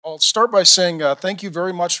I'll start by saying thank you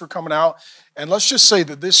very much for coming out. And let's just say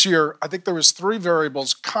that this year, I think there was three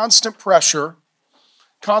variables: constant pressure,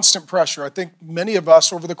 constant pressure. I think many of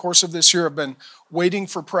us over the course of this year have been waiting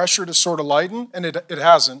for pressure to sort of lighten, and it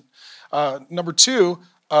hasn't. Number two,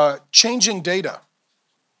 changing data,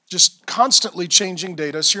 just constantly changing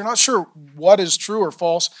data. So you're not sure what is true or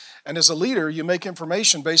false. And as a leader, you make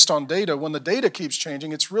information based on data. When the data keeps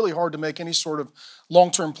changing, it's really hard to make any sort of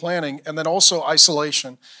long-term planning. And then also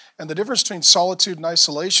isolation. And the difference between solitude and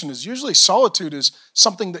isolation is usually solitude is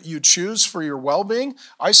something that you choose for your well-being.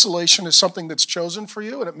 Isolation is something that's chosen for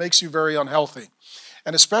you, and it makes you very unhealthy.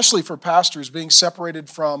 And especially for pastors, being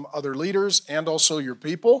separated from other leaders and also your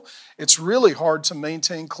people, it's really hard to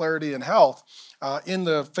maintain clarity and health in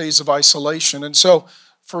the phase of isolation. And so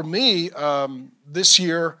for me, this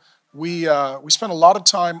year, we spent a lot of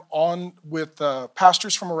time on with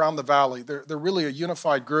pastors from around the valley. They're really a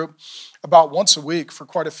unified group. About once a week for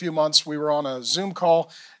quite a few months, we were on a Zoom call,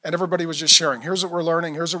 and everybody was just sharing. Here's what we're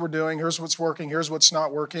learning. Here's what we're doing. Here's what's working. Here's what's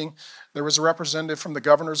not working. There was a representative from the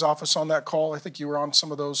governor's office on that call. I think you were on some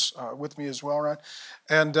of those with me as well, Ryan.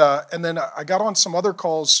 And then I got on some other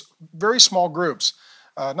calls, very small groups.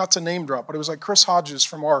 Not to name drop, but it was like Chris Hodges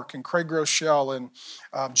from ARC and Craig Groeschel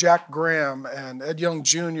and Jack Graham and Ed Young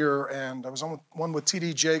Jr. And I was on one with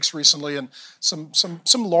T.D. Jakes recently, and some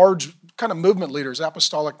large kind of movement leaders,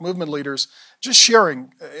 apostolic movement leaders, just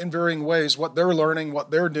sharing in varying ways what they're learning,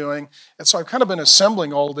 what they're doing. And so I've kind of been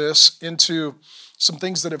assembling all this into some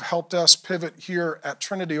things that have helped us pivot here at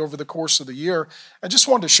Trinity over the course of the year. I just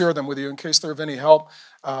wanted to share them with you in case they're of any help,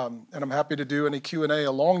 and I'm happy to do any Q&A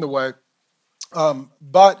along the way.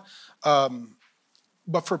 But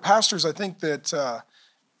for pastors, I think that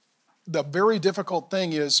the very difficult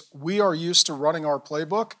thing is we are used to running our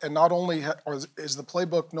playbook, and not only is the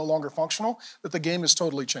playbook no longer functional, but the game has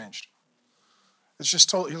totally changed. It's just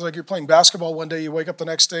totally, it's like you're playing basketball one day, you wake up the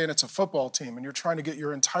next day, and it's a football team, and you're trying to get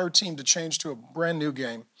your entire team to change to a brand new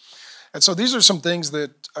game. And so these are some things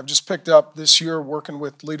that I've just picked up this year working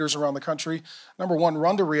with leaders around the country. Number one,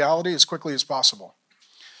 run to reality as quickly as possible.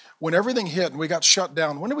 When everything hit and we got shut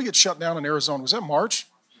down, when did we get shut down in Arizona? Was that March?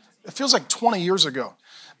 It feels like 20 years ago.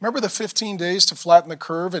 Remember the 15 days to flatten the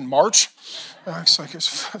curve in March?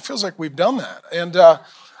 It feels like we've done that. And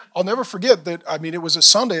I'll never forget that, it was a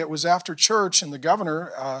Sunday, it was after church, and the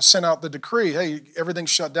governor sent out the decree, hey,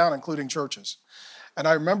 everything's shut down, including churches. And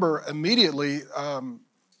I remember immediately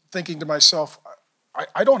thinking to myself,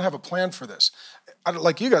 I don't have a plan for this.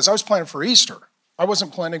 Like you guys, I was planning for Easter. I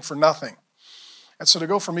wasn't planning for nothing. And so to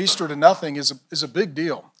go from Easter to nothing is a big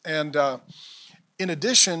deal. And in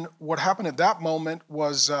addition, what happened at that moment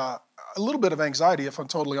was a little bit of anxiety, if I'm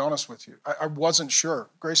totally honest with you. I wasn't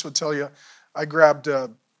sure. Grace would tell you, I grabbed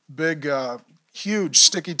big, huge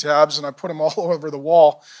sticky tabs and I put them all over the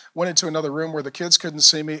wall, went into another room where the kids couldn't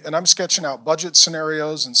see me, and I'm sketching out budget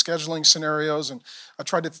scenarios and scheduling scenarios, and I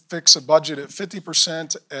tried to fix a budget at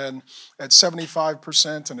 50% and at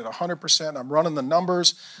 75% and at 100%. I'm running the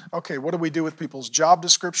numbers. Okay, what do we do with people's job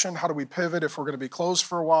description? How do we pivot if we're going to be closed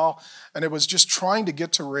for a while? And it was just trying to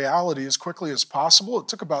get to reality as quickly as possible. It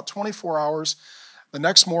took about 24 hours. The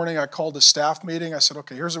next morning, I called a staff meeting. I said,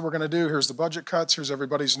 okay, here's what we're going to do. Here's the budget cuts. Here's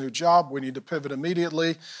everybody's new job. We need to pivot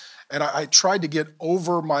immediately. And I tried to get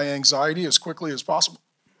over my anxiety as quickly as possible.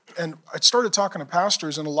 And I started talking to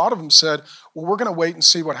pastors, and a lot of them said, well, we're going to wait and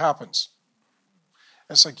see what happens.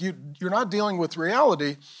 And it's like, you're not dealing with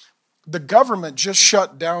reality. The government just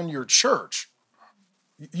shut down your church.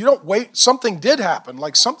 You don't wait. Something did happen.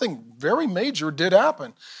 Like something very major did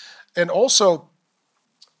happen. And also,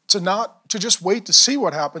 to just wait to see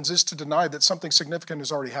what happens is to deny that something significant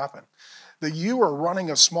has already happened. That you are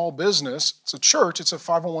running a small business, it's a church, it's a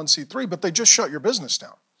 501c3, but they just shut your business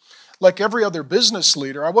down. Like every other business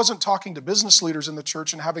leader, I wasn't talking to business leaders in the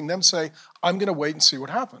church and having them say, I'm going to wait and see what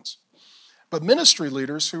happens. But ministry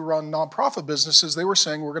leaders who run nonprofit businesses, they were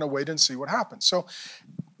saying, we're going to wait and see what happens. So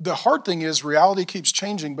the hard thing is reality keeps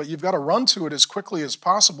changing, but you've got to run to it as quickly as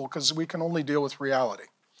possible because we can only deal with reality.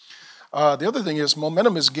 The other thing is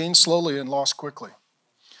momentum is gained slowly and lost quickly.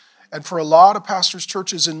 And for a lot of pastors,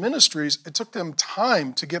 churches, and ministries, it took them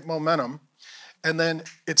time to get momentum, and then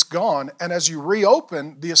it's gone. And as you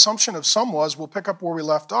reopen, the assumption of some was, we'll pick up where we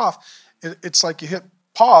left off. It's like you hit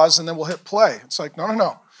pause, and then we'll hit play. It's like,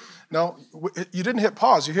 no. No, you didn't hit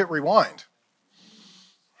pause, you hit rewind.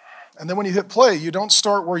 And then when you hit play, you don't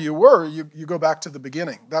start where you were, you go back to the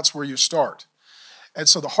beginning. That's where you start. And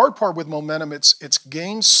so the hard part with momentum, it's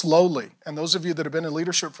gained slowly. And those of you that have been in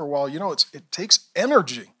leadership for a while, you know it takes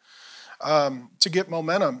energy to get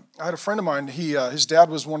momentum. I had a friend of mine, his dad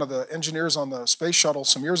was one of the engineers on the space shuttle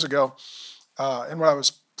some years ago. And when I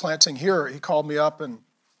was planting here, he called me up and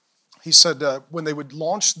he said when they would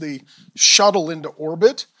launch the shuttle into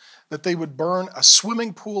orbit, that they would burn a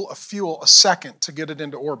swimming pool of fuel a second to get it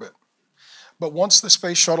into orbit. But once the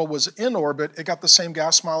space shuttle was in orbit, it got the same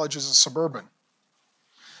gas mileage as a Suburban.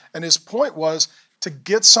 And his point was, to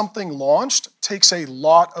get something launched takes a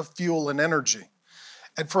lot of fuel and energy.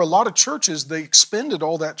 And for a lot of churches, they expended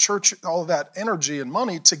all that energy and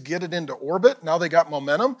money to get it into orbit. Now they got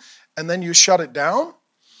momentum, and then you shut it down.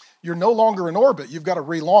 You're no longer in orbit. You've got to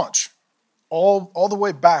relaunch all the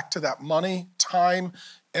way back to that money, time,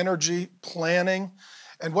 energy, planning.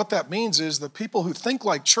 And what that means is the people who think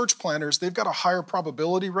like church planners, they've got a higher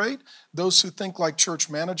probability rate. Those who think like church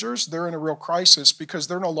managers, they're in a real crisis because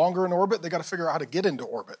they're no longer in orbit. They got to figure out how to get into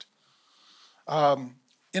orbit.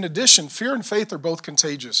 In addition, fear and faith are both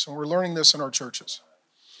contagious, and we're learning this in our churches.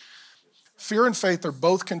 Fear and faith are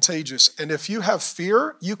both contagious, and if you have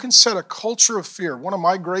fear, you can set a culture of fear. One of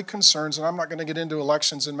my great concerns, and I'm not going to get into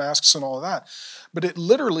elections and masks and all of that, but it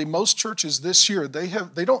literally, most churches this year, they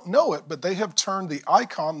don't know it, but they have turned the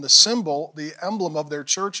icon, the symbol, the emblem of their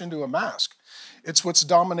church into a mask. It's what's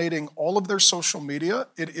dominating all of their social media.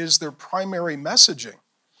 It is their primary messaging.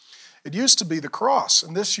 It used to be the cross,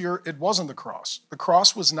 and this year it wasn't the cross. The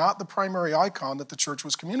cross was not the primary icon that the church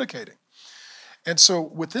was communicating. And so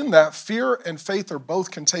within that, fear and faith are both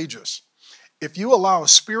contagious. If you allow a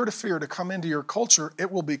spirit of fear to come into your culture,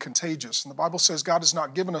 it will be contagious. And the Bible says God has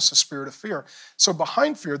not given us a spirit of fear. So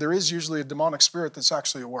behind fear, there is usually a demonic spirit that's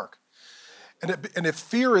actually at work. And if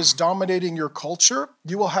fear is dominating your culture,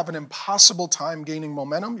 you will have an impossible time gaining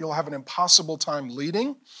momentum. You'll have an impossible time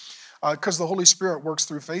leading. Because the Holy Spirit works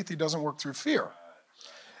through faith, he doesn't work through fear.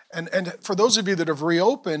 And for those of you that have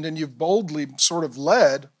reopened and you've boldly sort of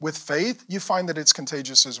led with faith, you find that it's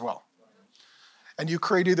contagious as well. And you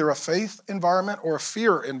create either a faith environment or a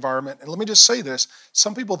fear environment. And let me just say this,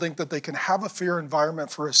 some people think that they can have a fear environment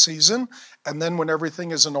for a season, and then when everything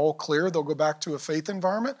is in all clear, they'll go back to a faith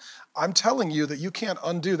environment. I'm telling you that you can't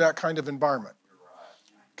undo that kind of environment.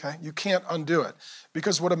 Okay? You can't undo it.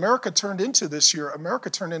 Because what America turned into this year, America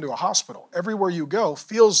turned into a hospital. Everywhere you go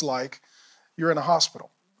feels like you're in a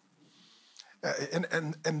hospital.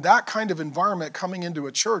 And that kind of environment coming into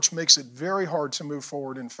a church makes it very hard to move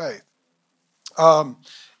forward in faith. And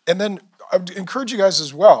then I would encourage you guys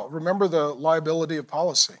as well, remember the liability of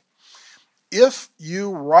policy. If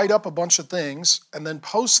you write up a bunch of things and then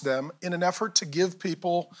post them in an effort to give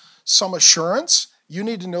people some assurance, you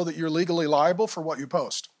need to know that you're legally liable for what you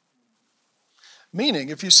post. Meaning,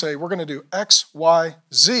 if you say, we're going to do X, Y,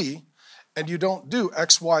 Z, and you don't do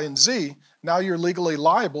X, Y, and Z, now you're legally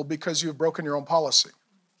liable because you've broken your own policy.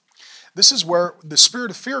 This is where the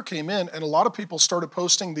spirit of fear came in, and a lot of people started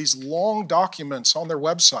posting these long documents on their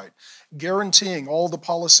website, guaranteeing all the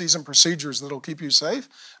policies and procedures that will keep you safe.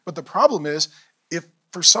 But the problem is, if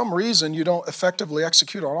for some reason you don't effectively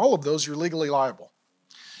execute on all of those, you're legally liable.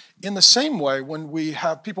 In the same way, when we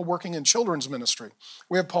have people working in children's ministry,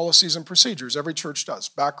 we have policies and procedures. Every church does.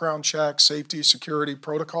 Background checks, safety, security,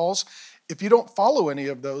 protocols. If you don't follow any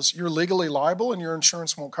of those, you're legally liable and your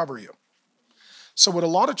insurance won't cover you. So what a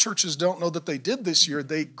lot of churches don't know that they did this year,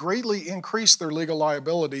 they greatly increased their legal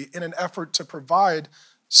liability in an effort to provide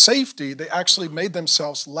safety. They actually made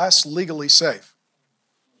themselves less legally safe.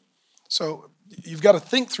 So you've got to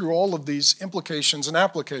think through all of these implications and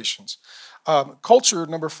applications. Culture,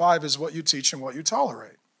 number 5, is what you teach and what you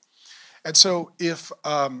tolerate. And so if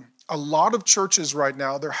a lot of churches right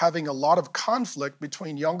now, they're having a lot of conflict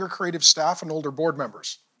between younger creative staff and older board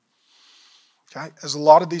members. Okay? As a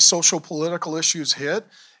lot of these social political issues hit,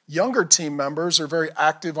 younger team members are very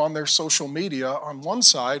active on their social media on one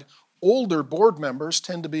side, older board members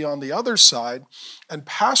tend to be on the other side, and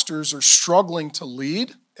pastors are struggling to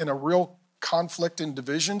lead in a real conflict and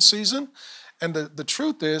division season. And the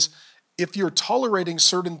truth is, if you're tolerating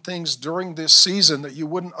certain things during this season that you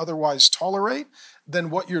wouldn't otherwise tolerate, then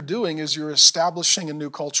what you're doing is you're establishing a new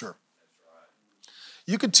culture.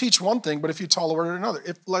 You could teach one thing, but if you tolerate another,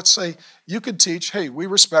 if let's say you could teach, hey, we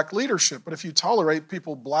respect leadership, but if you tolerate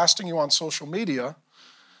people blasting you on social media,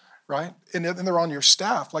 right, and they're on your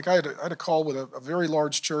staff, like I had a call with a very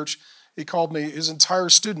large church. He called me, his entire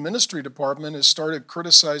student ministry department has started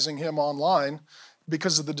criticizing him online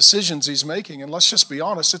because of the decisions he's making. And let's just be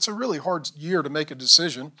honest, it's a really hard year to make a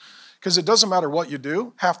decision because it doesn't matter what you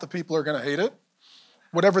do. Half the people are going to hate it,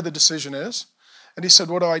 whatever the decision is. And he said,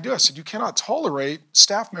 what do? I said, you cannot tolerate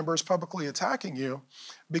staff members publicly attacking you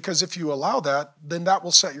because if you allow that, then that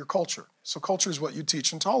will set your culture. So culture is what you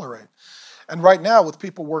teach and tolerate. And right now, with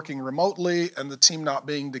people working remotely and the team not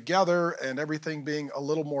being together and everything being a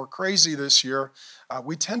little more crazy this year,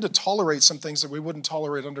 we tend to tolerate some things that we wouldn't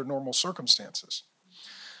tolerate under normal circumstances.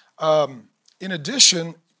 In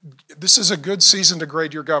addition, this is a good season to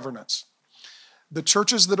grade your governance. The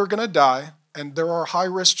churches that are going to die, and there are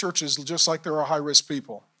high-risk churches just like there are high-risk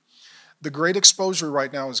people. The great exposure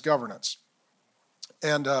right now is governance.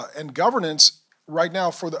 And governance right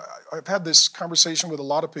now, I've had this conversation with a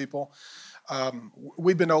lot of people.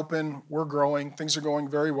 We've been open, we're growing, things are going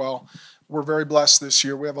very well. We're very blessed this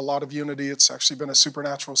year. We have a lot of unity. It's actually been a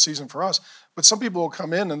supernatural season for us. But some people will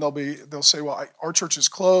come in and they'll say, well, our church is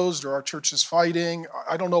closed or our church is fighting.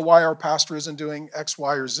 I don't know why our pastor isn't doing X,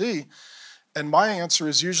 Y, or Z. And my answer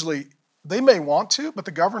is usually they may want to, but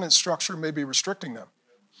the governance structure may be restricting them.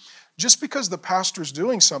 Just because the pastor's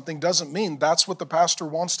doing something doesn't mean that's what the pastor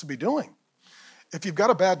wants to be doing. If you've got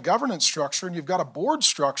a bad governance structure and you've got a board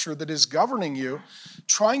structure that is governing you,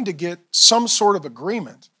 trying to get some sort of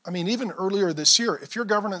agreement. I mean, even earlier this year, if your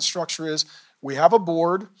governance structure is, we have a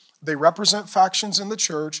board, they represent factions in the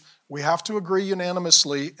church, we have to agree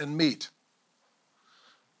unanimously and meet.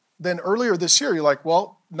 Then earlier this year, you're like,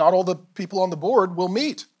 well, not all the people on the board will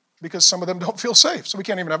meet because some of them don't feel safe, so we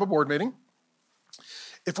can't even have a board meeting.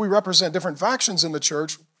 If we represent different factions in the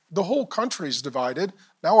church, the whole country is divided.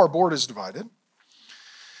 Now our board is divided.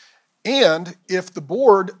 And if the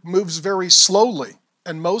board moves very slowly,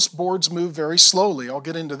 and most boards move very slowly, I'll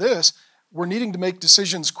get into this, we're needing to make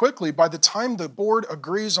decisions quickly. By the time the board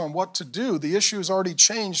agrees on what to do, the issue has already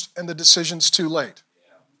changed and the decision's too late.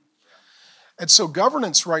 And so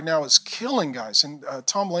governance right now is killing guys. And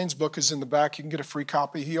Tom Lane's book is in the back. You can get a free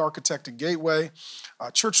copy. He architected Gateway.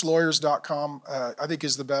 Churchlawyers.com, I think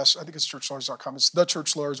is the best. I think it's churchlawyers.com. It's The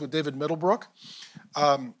Church Lawyers with David Middlebrook.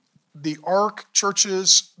 The ARC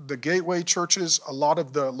churches, the Gateway churches, a lot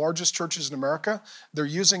of the largest churches in America, they're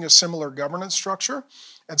using a similar governance structure.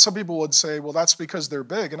 And some people would say, well, that's because they're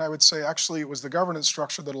big. And I would say, actually, it was the governance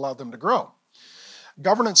structure that allowed them to grow.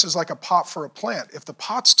 Governance is like a pot for a plant. If the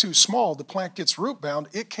pot's too small, the plant gets root bound,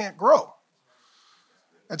 it can't grow.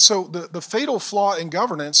 And so the fatal flaw in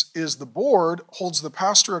governance is the board holds the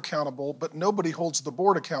pastor accountable, but nobody holds the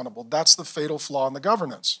board accountable. That's the fatal flaw in the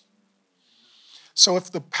governance. So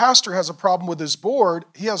if the pastor has a problem with his board,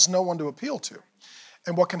 he has no one to appeal to.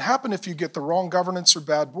 And what can happen if you get the wrong governance or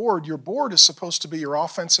bad board, your board is supposed to be your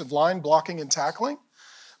offensive line, blocking and tackling.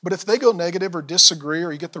 But if they go negative or disagree,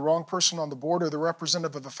 or you get the wrong person on the board or the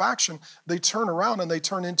representative of a faction, they turn around and they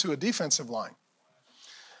turn into a defensive line.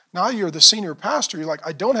 Now you're the senior pastor, you're like,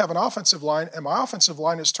 I don't have an offensive line, and my offensive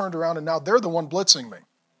line is turned around and now they're the one blitzing me.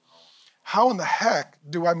 How in the heck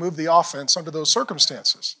do I move the offense under those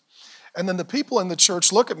circumstances? And then the people in the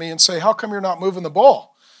church look at me and say, how come you're not moving the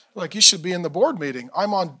ball? Like, you should be in the board meeting.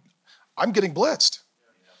 I'm getting blitzed.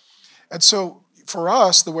 And so for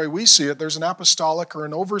us, the way we see it, there's an apostolic or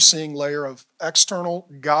an overseeing layer of external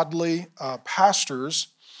godly pastors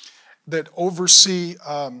that oversee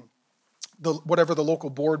whatever the local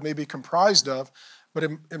board may be comprised of. But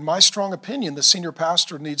in my strong opinion, the senior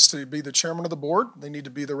pastor needs to be the chairman of the board. They need to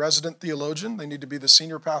be the resident theologian. They need to be the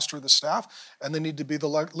senior pastor of the staff. And they need to be the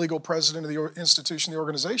legal president of the institution, the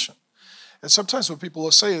organization. And sometimes what people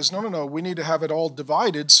will say is, no, we need to have it all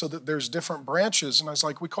divided so that there's different branches. And I was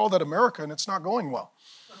like, we call that America, and it's not going well.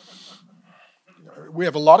 We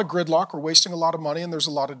have a lot of gridlock. We're wasting a lot of money, and there's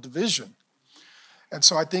a lot of division. And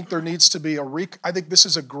so I think there needs to be I think this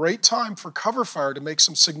is a great time for Cover Fire to make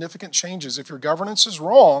some significant changes. If your governance is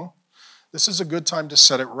wrong, this is a good time to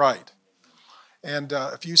set it right. And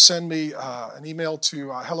if you send me an email to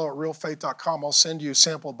hello@realfaith.com, I'll send you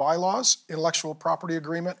sample bylaws, intellectual property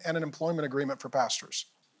agreement, and an employment agreement for pastors.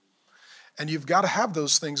 And you've got to have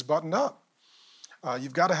those things buttoned up.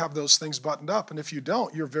 You've got to have those things buttoned up. And if you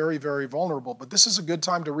don't, you're very, very vulnerable. But this is a good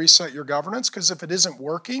time to reset your governance, because if it isn't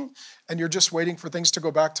working and you're just waiting for things to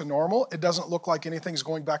go back to normal, it doesn't look like anything's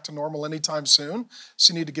going back to normal anytime soon.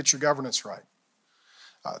 So you need to get your governance right.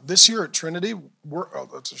 This year at Trinity,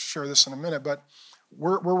 let's share this in a minute, but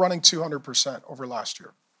we're running 200% over last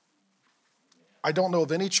year. I don't know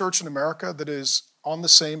of any church in America that is on the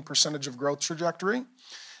same percentage of growth trajectory.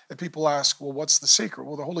 And people ask, well, what's the secret?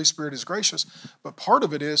 Well, the Holy Spirit is gracious, but part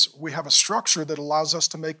of it is we have a structure that allows us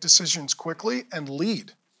to make decisions quickly and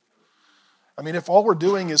lead. I mean, if all we're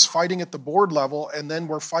doing is fighting at the board level and then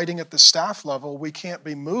we're fighting at the staff level, we can't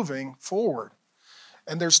be moving forward.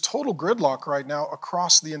 And there's total gridlock right now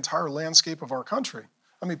across the entire landscape of our country.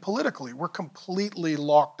 I mean, politically, we're completely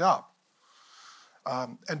locked up.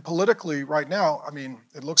 And politically right now, I mean,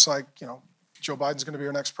 it looks like, Joe Biden's going to be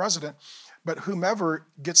our next president. But whomever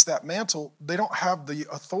gets that mantle, they don't have the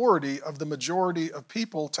authority of the majority of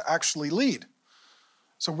people to actually lead.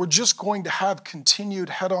 So we're just going to have continued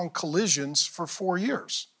head-on collisions for 4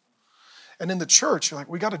 years. And in the church, you're like,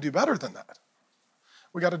 we got to do better than that.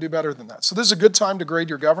 We got to do better than that. So this is a good time to grade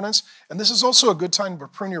your governance, and this is also a good time to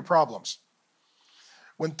prune your problems.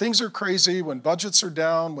 When things are crazy, when budgets are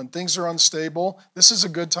down, when things are unstable, this is a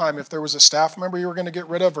good time. If there was a staff member you were going to get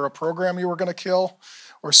rid of or a program you were going to kill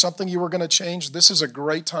or something you were going to change, this is a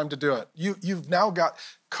great time to do it. You've now got,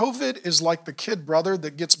 COVID is like the kid brother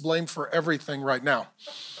that gets blamed for everything right now.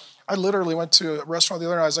 I literally went to a restaurant the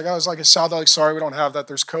other night. I was like, salad, like, sorry, we don't have that.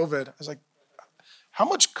 There's COVID. I was like, how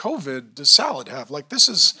much COVID does salad have? Like,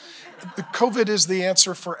 COVID is the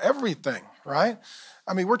answer for everything, right?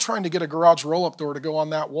 I mean, we're trying to get a garage roll-up door to go on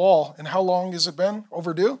that wall, and how long has it been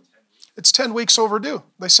overdue? It's 10 weeks overdue.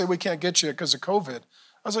 They say we can't get you because of COVID.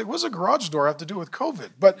 I was like, what does a garage door have to do with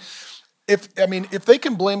COVID? But if they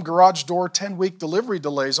can blame garage door 10-week delivery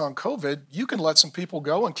delays on COVID, you can let some people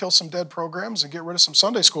go and kill some dead programs and get rid of some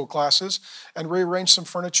Sunday school classes and rearrange some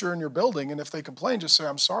furniture in your building. And if they complain, just say,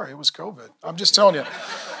 I'm sorry, it was COVID. I'm just telling you.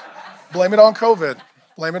 Blame it on COVID.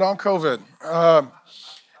 Blame it on COVID.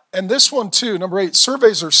 And this one too, number 8,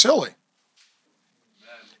 surveys are silly.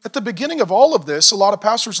 At the beginning of all of this, a lot of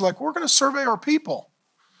pastors are like, we're going to survey our people.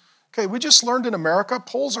 Okay, we just learned in America,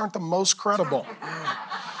 polls aren't the most credible.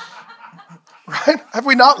 Right? Have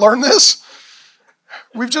we not learned this?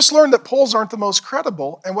 We've just learned that polls aren't the most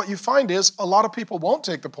credible, and what you find is a lot of people won't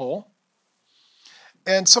take the poll,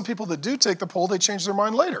 and some people that do take the poll, they change their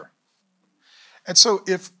mind later. And so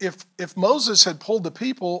if Moses had polled the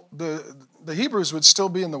people, the Hebrews would still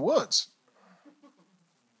be in the woods.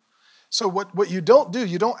 So what you don't do,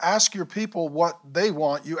 you don't ask your people what they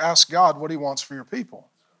want, you ask God what he wants for your people.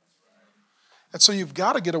 And so you've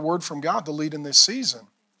got to get a word from God to lead in this season.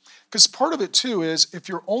 Because part of it too is if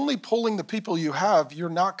you're only polling the people you have, you're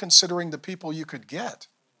not considering the people you could get.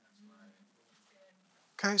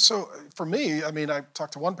 Okay, so for me, I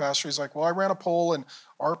talked to one pastor, he's like, well, I ran a poll and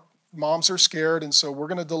our moms are scared, and so we're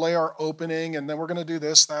going to delay our opening, and then we're going to do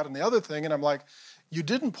this, that, and the other thing. And I'm like, you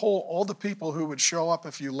didn't poll all the people who would show up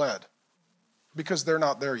if you led, because they're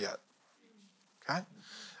not there yet. Okay?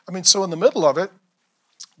 So in the middle of it,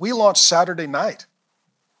 we launched Saturday night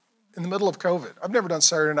in the middle of COVID. I've never done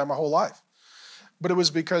Saturday night my whole life. But it was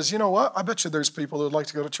because, you know what? I bet you there's people who would like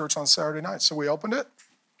to go to church on Saturday night. So we opened it.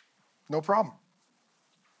 No problem.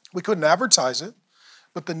 We couldn't advertise it,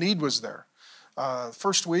 but the need was there.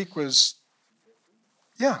 First week was,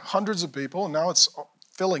 hundreds of people, and now it's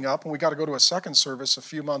filling up, and we got to go to a second service a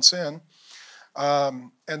few months in.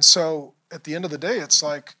 And so at the end of the day, it's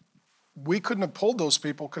like we couldn't have pulled those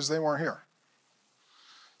people because they weren't here.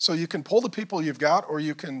 So you can pull the people you've got, or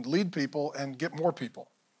you can lead people and get more people.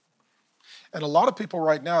 And a lot of people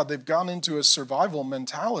right now, they've gone into a survival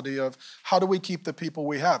mentality of how do we keep the people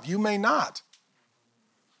we have? You may not.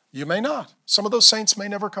 You may not. Some of those saints may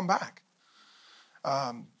never come back.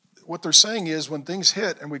 What they're saying is when things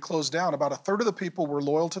hit and we closed down, about a third of the people were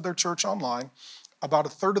loyal to their church online, about a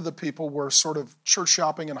third of the people were sort of church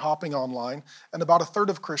shopping and hopping online, and about a third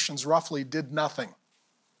of Christians roughly did nothing.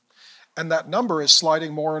 And that number is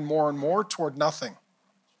sliding more and more and more toward nothing.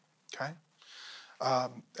 Okay?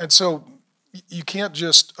 And so you can't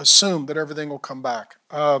just assume that everything will come back.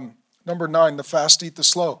 Number 9, the fast eat the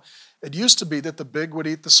slow. It used to be that the big would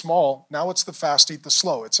eat the small. Now it's the fast eat the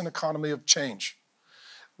slow. It's an economy of change.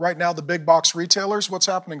 Right now, the big box retailers, what's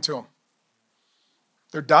happening to them?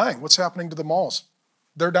 They're dying. What's happening to the malls?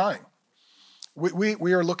 They're dying.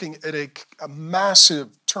 We are looking at a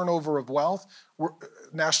massive turnover of wealth.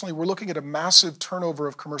 Nationally, we're looking at a massive turnover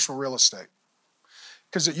of commercial real estate.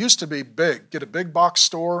 Because it used to be big. Get a big box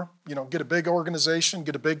store, get a big organization,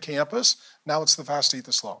 get a big campus. Now it's the fast eat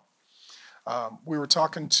the slow. We were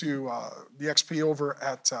talking to the XP over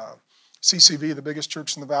at CCV, the biggest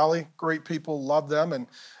church in the valley. Great people, love them. And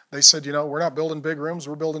they said, we're not building big rooms,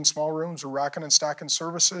 we're building small rooms. We're racking and stacking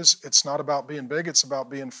services. It's not about being big, it's about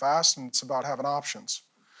being fast, and it's about having options.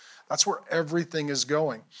 That's where everything is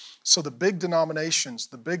going. So the big denominations,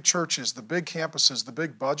 the big churches, the big campuses, the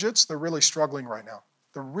big budgets, they're really struggling right now.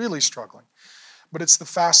 They're really struggling. But it's the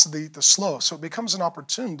fast and the slow. So it becomes an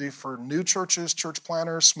opportunity for new churches, church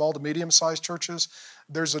planners, small to medium-sized churches.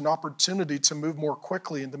 There's an opportunity to move more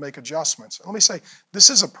quickly and to make adjustments. And let me say, this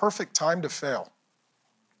is a perfect time to fail.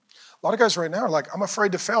 A lot of guys right now are like, I'm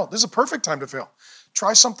afraid to fail. This is a perfect time to fail.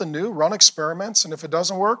 Try something new, run experiments, and if it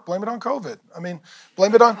doesn't work, blame it on COVID.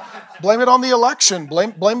 Blame it on the election,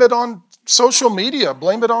 blame it on social media,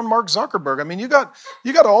 blame it on Mark Zuckerberg.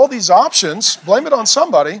 You got all these options, blame it on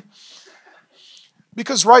somebody.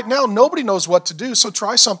 Because right now, nobody knows what to do, so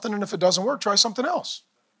try something, and if it doesn't work, try something else.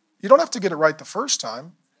 You don't have to get it right the first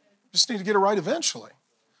time. You just need to get it right eventually.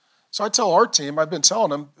 So I tell our team, I've been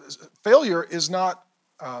telling them, failure is not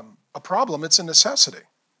a problem, it's a necessity.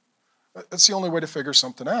 That's the only way to figure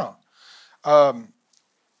something out.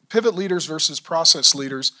 Pivot leaders versus process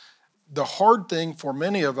leaders. The hard thing for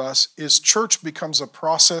many of us is church becomes a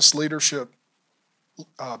process leadership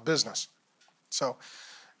business. So,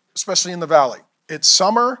 especially in the valley. It's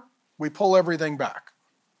summer, we pull everything back.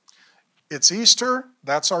 It's Easter,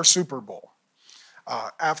 that's our Super Bowl.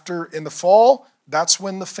 After in the fall, that's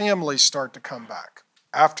when the families start to come back.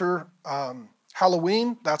 After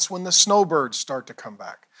Halloween, that's when the snowbirds start to come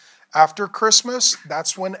back. After Christmas,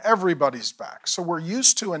 that's when everybody's back. So we're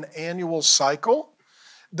used to an annual cycle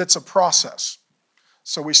that's a process.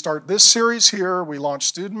 So we start this series here, we launch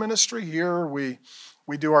student ministry here, we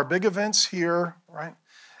do our big events here, right?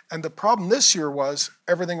 And the problem this year was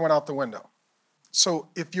everything went out the window. So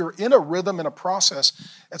if you're in a rhythm and a process,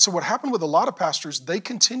 and so what happened with a lot of pastors, they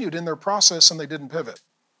continued in their process and they didn't pivot.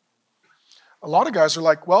 A lot of guys are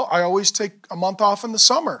like, well, I always take a month off in the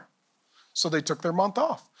summer. So they took their month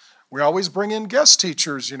off. We always bring in guest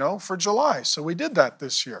teachers, for July. So we did that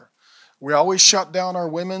this year. We always shut down our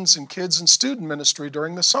women's and kids and student ministry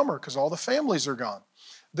during the summer because all the families are gone.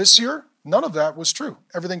 This year, none of that was true.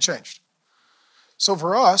 Everything changed. So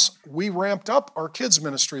for us, we ramped up our kids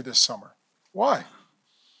ministry this summer. Why?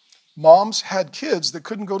 Moms had kids that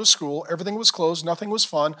couldn't go to school. Everything was closed. Nothing was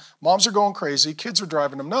fun. Moms are going crazy. Kids are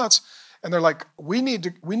driving them nuts. And they're like, we need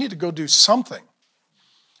to go do something.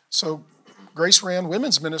 So Grace ran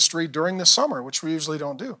women's ministry during the summer, which we usually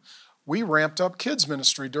don't do. We ramped up kids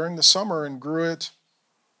ministry during the summer and grew it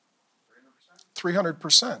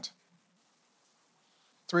 300%.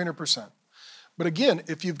 300%. But again,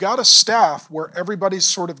 if you've got a staff where everybody's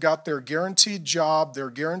sort of got their guaranteed job, their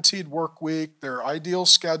guaranteed work week, their ideal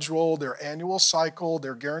schedule, their annual cycle,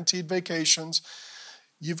 their guaranteed vacations,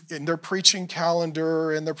 in their preaching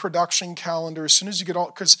calendar and their production calendar, as soon as you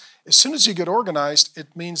get organized,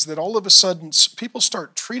 it means that all of a sudden people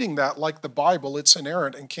start treating that like the Bible. It's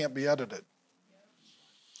inerrant and can't be edited.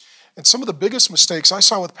 And some of the biggest mistakes I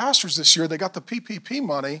saw with pastors this year, they got the PPP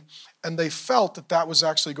money and they felt that that was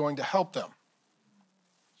actually going to help them.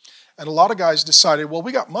 And a lot of guys decided, well,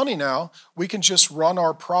 we got money now. We can just run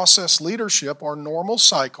our process leadership, our normal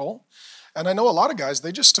cycle. And I know a lot of guys,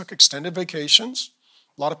 they just took extended vacations.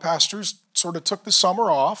 A lot of pastors sort of took the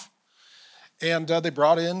summer off, and they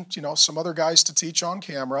brought in, some other guys to teach on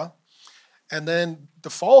camera. And then the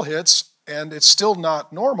fall hits, and it's still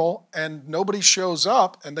not normal, and nobody shows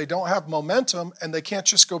up, and they don't have momentum, and they can't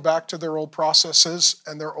just go back to their old processes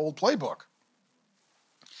and their old playbook.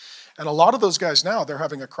 And a lot of those guys now, they're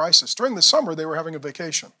having a crisis. During the summer, they were having a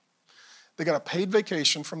vacation. They got a paid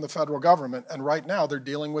vacation from the federal government, and right now they're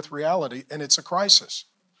dealing with reality, and it's a crisis.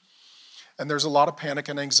 And there's a lot of panic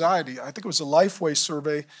and anxiety. I think it was a Lifeway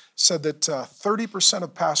survey said that 30%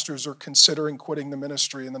 of pastors are considering quitting the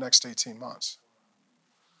ministry in the next 18 months.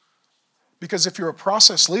 Because if you're a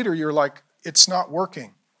process leader, you're like, it's not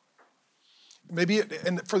working.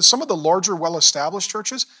 And for some of the larger, well-established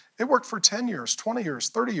churches, it worked for 10 years, 20 years,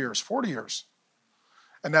 30 years, 40 years.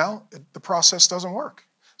 And now the process doesn't work.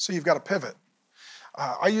 So you've got to pivot.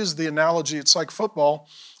 I use the analogy, it's like football.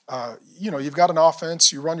 You've got an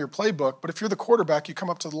offense, you run your playbook, but if you're the quarterback, you come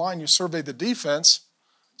up to the line, you survey the defense,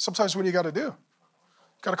 sometimes what do you got to do? You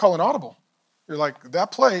got to call an audible. You're like,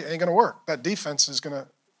 that play ain't going to work. That defense it's going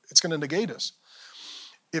to negate us.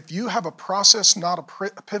 If you have a process, not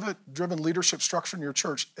a pivot-driven leadership structure in your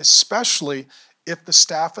church, especially if the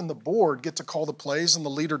staff and the board get to call the plays and the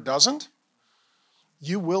leader doesn't,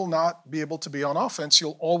 you will not be able to be on offense.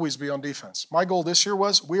 You'll always be on defense. My goal this year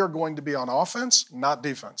was we are going to be on offense, not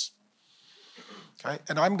defense. Okay?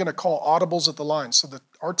 And I'm going to call audibles at the line so that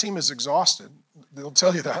our team is exhausted. They'll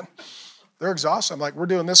tell you that. They're exhausted. I'm like, we're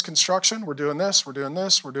doing this construction, we're doing this, we're doing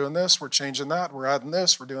this, we're doing this, we're changing that, we're adding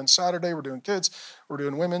this, we're doing Saturday, we're doing kids, we're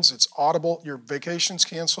doing women's. It's audible. Your vacation's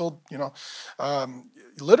canceled,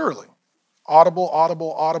 literally. Audible,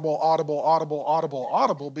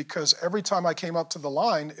 because every time I came up to the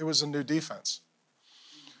line, it was a new defense.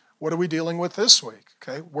 What are we dealing with this week?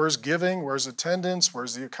 Okay, where's giving? Where's attendance?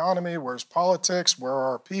 Where's the economy? Where's politics? Where are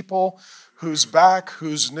our people? Who's back?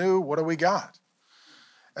 Who's new? What do we got?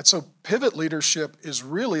 And so pivot leadership is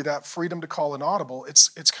really that freedom to call an audible. It's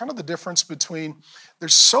kind of the difference between,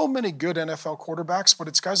 there's so many good NFL quarterbacks, but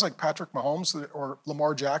it's guys like Patrick Mahomes or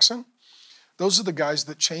Lamar Jackson. Those are the guys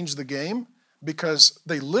that change the game because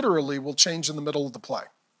they literally will change in the middle of the play.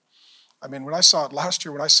 I mean, when I saw it last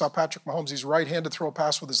year, when I saw Patrick Mahomes, he's right-handed throw a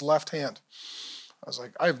pass with his left hand. I was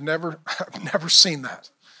like, I've never seen that.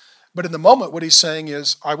 But in the moment, what he's saying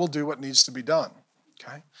is, I will do what needs to be done.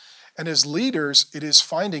 Okay? And as leaders, it is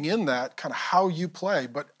finding in that kind of how you play.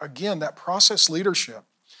 But again, that process leadership.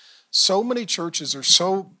 So many churches are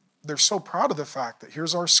they're so proud of the fact that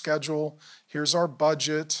here's our schedule, here's our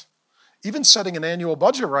budget. Even setting an annual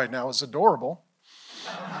budget right now is adorable.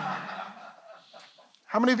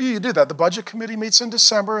 How many of you do that? The budget committee meets in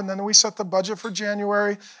December, and then we set the budget for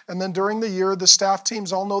January, and then during the year, the staff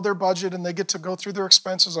teams all know their budget, and they get to go through their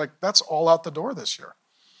expenses. Like, that's all out the door this year.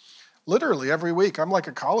 Literally, every week, I'm like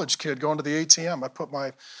a college kid going to the ATM. I put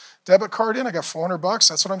my debit card in, I got $400.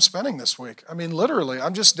 That's what I'm spending this week. I mean, literally,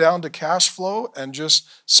 I'm just down to cash flow and just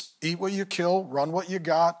eat what you kill, run what you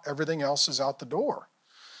got. Everything else is out the door.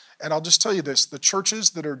 And I'll just tell you this, the churches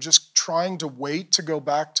that are just trying to wait to go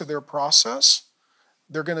back to their process,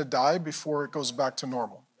 they're going to die before it goes back to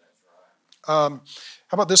normal. How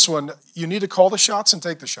about this one? You need to call the shots and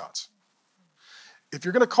take the shots. If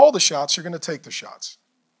you're going to call the shots, you're going to take the shots.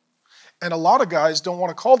 And a lot of guys don't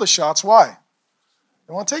want to call the shots. Why?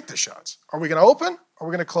 They want to take the shots. Are we going to open? Or are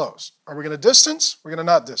we going to close? Are we going to distance? We're going to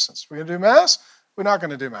not distance. We're going to do mass? We're not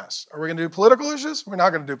going to do mass. Are we going to do political issues? We're not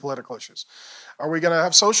going to do political issues. Are we going to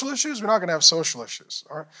have social issues? We're not going to have social issues.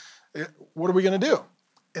 All right. What are we going to do?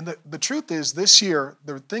 And the truth is, this year,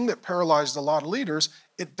 the thing that paralyzed a lot of leaders,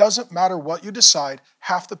 it doesn't matter what you decide,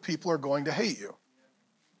 half the people are going to hate you.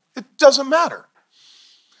 It doesn't matter.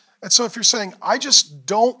 And so if you're saying, I just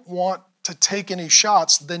don't want to take any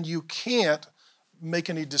shots, then you can't make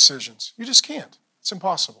any decisions. You just can't. It's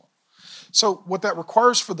impossible. So what that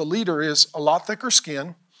requires for the leader is a lot thicker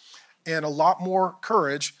skin and a lot more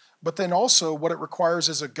courage. But then also what it requires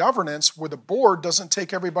is a governance where the board doesn't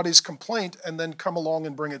take everybody's complaint and then come along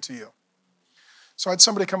and bring it to you. So I had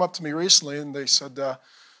somebody come up to me recently and they said,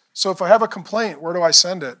 so if I have a complaint, where do I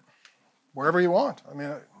send it? Wherever you want. I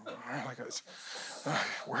mean,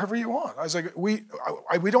 wherever you want. I was like, we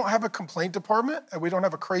don't have a complaint department and we don't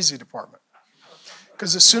have a crazy department.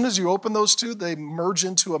 Because as soon as you open those two, they merge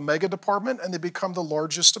into a mega department and they become the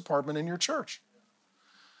largest department in your church.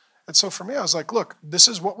 And so for me, I was like, look, this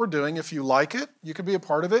is what we're doing. If you like it, you can be a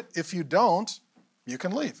part of it. If you don't, you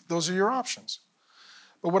can leave. Those are your options.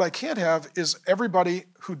 But what I can't have is everybody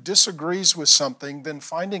who disagrees with something, then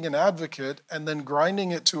finding an advocate and then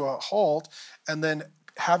grinding it to a halt and then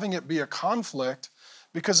having it be a conflict,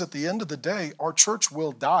 because at the end of the day, our church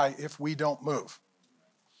will die if we don't move.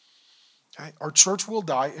 Okay? Our church will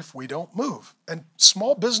die if we don't move. And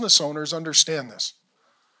small business owners understand this.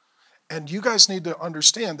 And you guys need to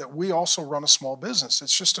understand that we also run a small business.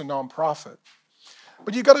 It's just a nonprofit.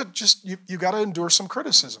 But you got to endure some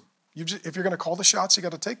criticism. If you're going to call the shots, you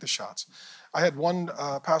got to take the shots. I had one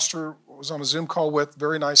pastor was on a Zoom call with,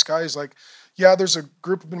 very nice guy. He's like, yeah, there's a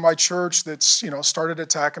group in my church that's, started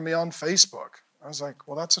attacking me on Facebook. I was like,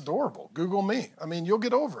 well, that's adorable. Google me. I mean, you'll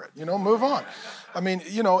get over it, move on. I mean,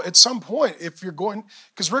 at some point, if you're going,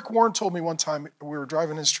 because Rick Warren told me one time, we were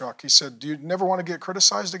driving his truck, he said, do you never want to get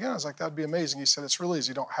criticized again? I was like, that'd be amazing. He said, it's real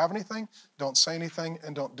easy. Don't have anything, don't say anything,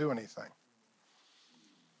 and don't do anything.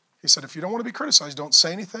 He said, if you don't want to be criticized, don't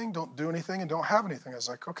say anything, don't do anything, and don't have anything. I was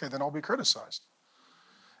like, okay, then I'll be criticized.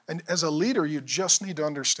 And as a leader, you just need to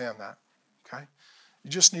understand that, okay? You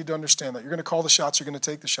just need to understand that. You're going to call the shots, you're going to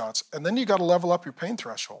take the shots. And then you got to level up your pain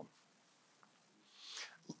threshold.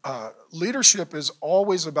 Leadership is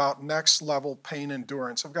always about next level pain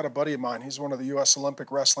endurance. I've got a buddy of mine. He's one of the U.S.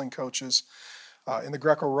 Olympic wrestling coaches in the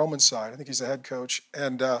Greco-Roman side. I think he's the head coach.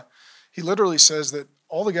 And he literally says that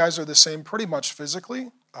all the guys are the same pretty much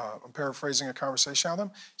physically. I'm paraphrasing a conversation with him.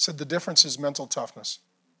 He said the difference is mental toughness.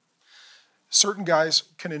 Certain guys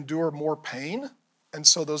can endure more pain, and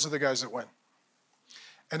so those are the guys that win.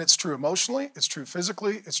 And it's true emotionally, it's true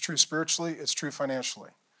physically, it's true spiritually, it's true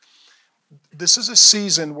financially. This is a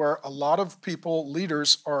season where a lot of people,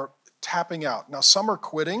 leaders, are tapping out. Now, some are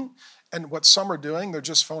quitting, and what some are doing, they're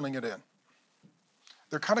just phoning it in.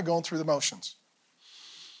 They're kind of going through the motions,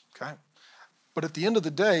 okay? But at the end of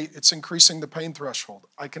the day, it's increasing the pain threshold.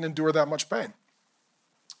 I can endure that much pain.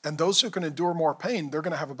 And those who can endure more pain, they're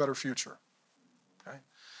going to have a better future, okay?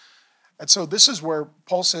 And so this is where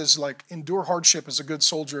Paul says, endure hardship as a good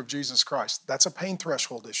soldier of Jesus Christ. That's a pain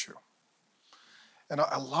threshold issue. And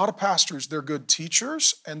a lot of pastors, they're good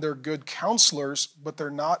teachers and they're good counselors, but they're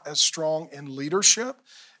not as strong in leadership.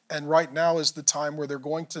 And right now is the time where they're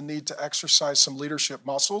going to need to exercise some leadership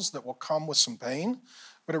muscles that will come with some pain,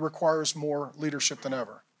 but it requires more leadership than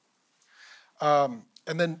ever. And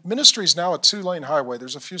then ministry is now a 2-lane highway.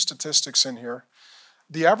 There's a few statistics in here.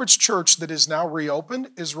 The average church that is now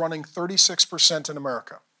reopened is running 36% in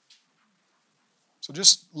America. So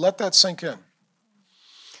just let that sink in.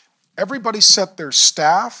 everybody set their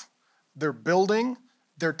staff, their building,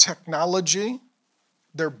 their technology,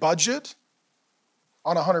 their budget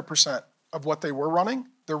on 100% of what they were running.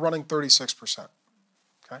 They're running 36%.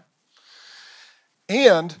 Okay?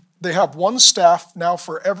 And they have one staff now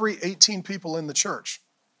for every 18 people in the church.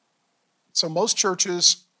 So most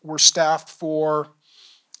churches were staffed for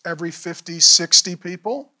every 50, 60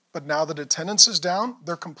 people, but now that attendance is down,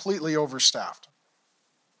 they're completely overstaffed.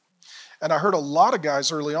 And I heard a lot of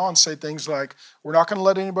guys early on say things like, we're not going to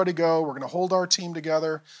let anybody go, we're going to hold our team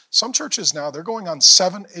together. Some churches now, they're going on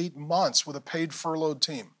 7, 8 months with a paid furloughed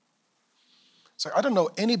team. It's like, I don't know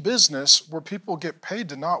any business where people get paid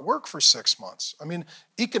to not work for 6 months. I mean,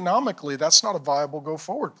 economically, that's not a viable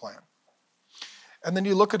go-forward plan. And then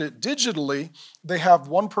you look at it digitally, they have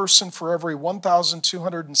one person for every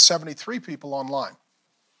 1,273 people online.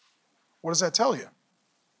 What does that tell you?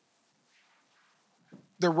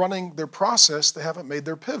 They're running their process, they haven't made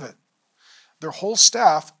their pivot. Their whole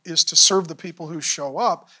staff is to serve the people who show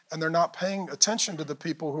up, and they're not paying attention to the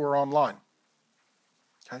people who are online.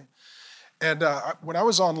 Okay? And when I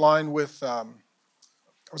was online with, a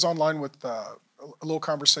little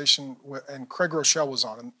conversation, and Craig Rochelle was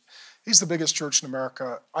on, and he's the biggest church in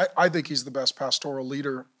America. I think he's the best pastoral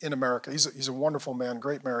leader in America. He's a wonderful man,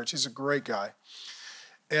 great marriage. He's a great guy.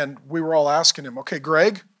 And we were all asking him, okay,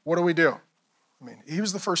 Greg, what do we do? I mean, he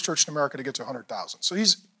was the first church in America to get to 100,000. So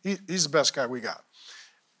he's the best guy we got.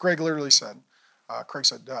 Greg literally said, Craig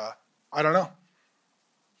said, I don't know.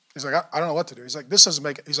 He's like, I don't know what to do. He's like, this doesn't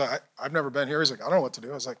make it. He's like, I've never been here. He's like, I don't know what to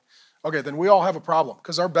do. I was like, okay, then we all have a problem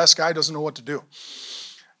because our best guy doesn't know what to do.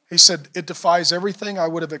 He said, it defies everything I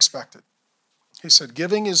would have expected. He said,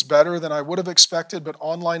 giving is better than I would have expected, but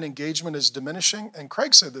online engagement is diminishing. And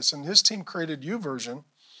Craig said this, and his team created YouVersion.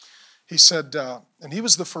 He said, and he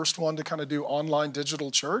was the first one to kind of do online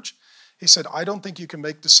digital church. He said, I don't think you can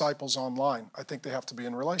make disciples online. I think they have to be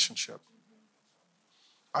in relationship.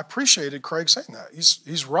 I appreciated Craig saying that.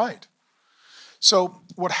 He's right. So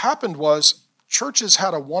what happened was churches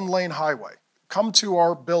had a one-lane highway. Come to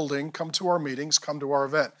our building, come to our meetings, come to our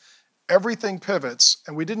event. Everything pivots,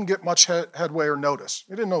 and we didn't get much headway or notice.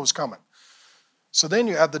 We didn't know it was coming. So then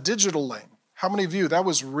you add the digital lane. How many of you, that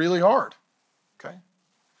was really hard, okay?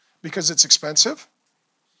 Because it's expensive.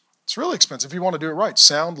 It's really expensive if you want to do it right.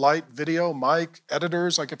 Sound, light, video, mic,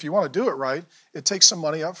 editors. Like if you want to do it right, it takes some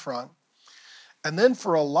money up front. And then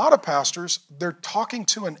for a lot of pastors, they're talking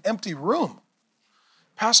to an empty room.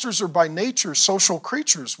 Pastors are by nature social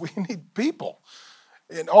creatures. We need people.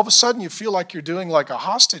 And all of a sudden you feel like you're doing like a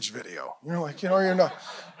hostage video. You're like, you're in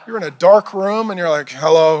a dark room and you're like,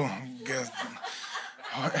 hello.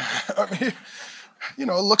 I mean,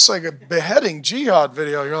 it looks like a beheading jihad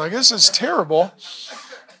video. You're like, this is terrible.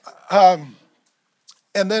 And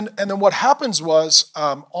then what happens was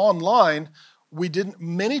online,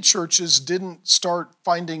 many churches didn't start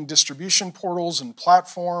finding distribution portals and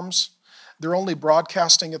platforms. They're only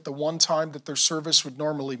broadcasting at the one time that their service would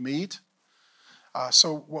normally meet.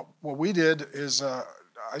 So what we did is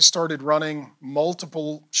I started running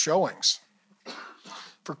multiple showings.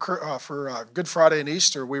 For Good Friday and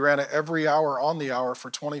Easter, we ran it every hour on the hour for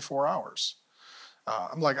 24 hours.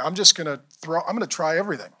 I'm like, I'm going to try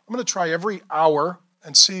everything. I'm going to try every hour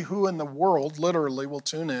and see who in the world literally will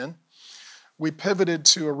tune in. We pivoted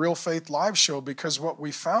to a Real Faith live show because what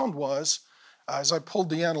we found was, as I pulled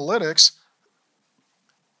the analytics,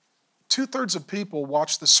 2/3 of people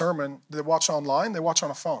watch the sermon, they watch online, they watch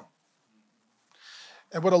on a phone.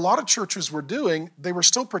 And what a lot of churches were doing, they were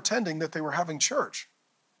still pretending that they were having church.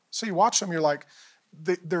 So you watch them, you're like,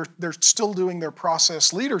 they're still doing their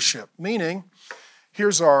process leadership, meaning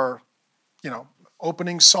here's our,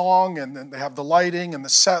 opening song, and then they have the lighting and the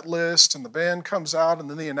set list, and the band comes out, and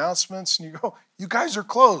then the announcements, and you go, you guys are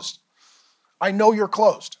closed. I know you're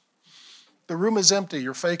closed. The room is empty,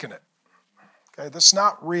 you're faking it. Okay, that's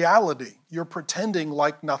not reality. You're pretending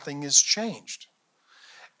like nothing has changed.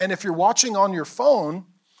 And if you're watching on your phone,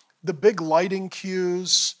 the big lighting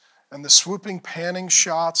cues and the swooping panning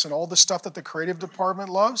shots and all the stuff that the creative department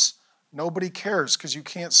loves, nobody cares because you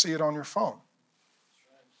can't see it on your phone.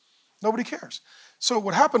 Nobody cares. So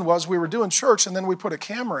what happened was we were doing church and then we put a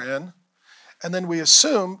camera in and then we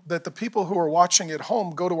assume that the people who are watching at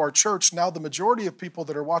home go to our church. Now the majority of people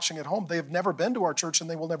that are watching at home, they have never been to our church and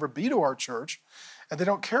they will never be to our church. And they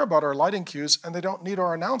don't care about our lighting cues and they don't need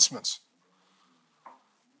our announcements.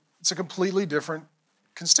 It's a completely different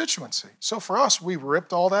constituency. So for us, we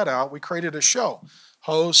ripped all that out. We created a show,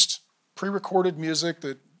 host, pre-recorded music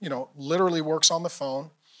that, literally works on the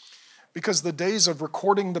phone. Because the days of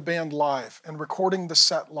recording the band live and recording the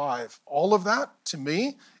set live, all of that, to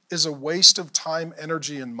me, is a waste of time,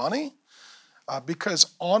 energy, and money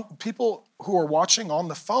because on people who are watching on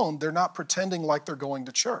the phone, they're not pretending like they're going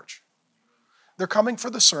to church. They're coming for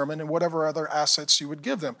the sermon and whatever other assets you would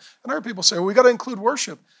give them. And other people say, well, we got to include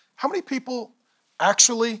worship. How many people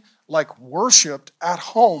actually worshiped at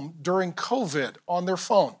home during COVID on their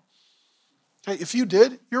phone? Okay, if you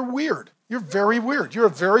did, you're weird. You're very weird. You're a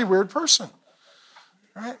very weird person.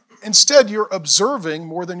 Right? Instead, you're observing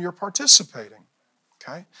more than you're participating.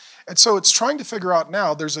 Okay? And so it's trying to figure out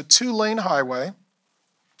now, there's a 2-lane highway,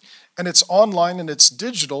 and it's online and it's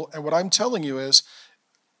digital. And what I'm telling you is,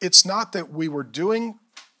 it's not that we were doing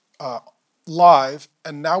live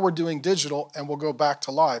and now we're doing digital and we'll go back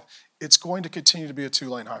to live. It's going to continue to be a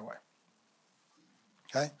 2-lane highway.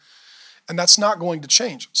 Okay? And that's not going to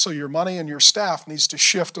change. So your money and your staff needs to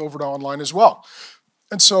shift over to online as well.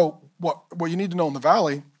 And so what you need to know in the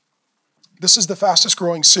Valley, this is the fastest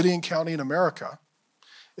growing city and county in America.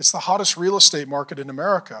 It's the hottest real estate market in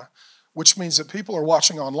America, which means that people are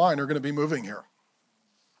watching online are going to be moving here.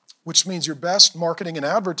 Which means your best marketing and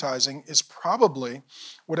advertising is probably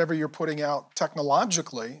whatever you're putting out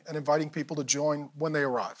technologically and inviting people to join when they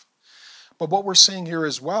arrive. But what we're seeing here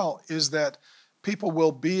as well is that people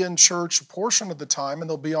will be in church a portion of the time and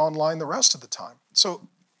they'll be online the rest of the time. So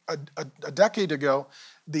a decade ago,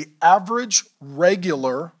 the average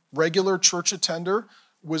regular church attender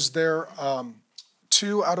was there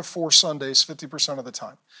 2 out of 4 Sundays, 50% of the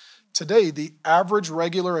time. Today, the average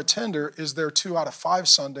regular attender is there 2 out of 5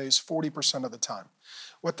 Sundays, 40% of the time.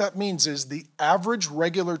 What that means is the average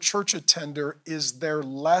regular church attender is there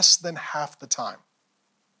less than half the time.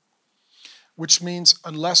 Which means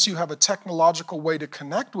unless you have a technological way to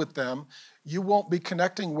connect with them, you won't be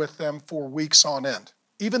connecting with them for weeks on end.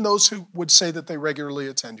 Even those who would say that they regularly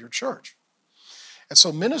attend your church. And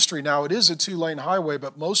so ministry now, it is a 2-lane highway,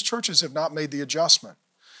 but most churches have not made the adjustment.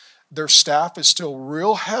 Their staff is still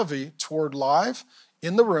real heavy toward live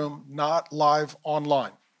in the room, not live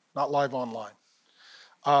online. Not live online.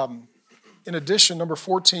 In addition, number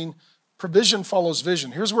 14, provision follows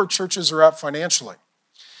vision. Here's where churches are at financially.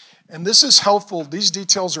 And this is helpful. These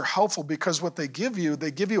details are helpful because what they give you a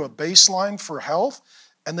baseline for health,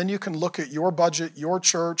 and then you can look at your budget, your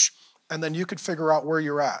church, and then you could figure out where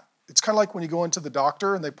you're at. It's kind of like when you go into the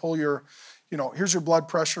doctor and they pull your here's your blood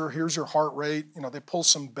pressure, here's your heart rate. They pull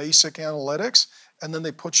some basic analytics, and then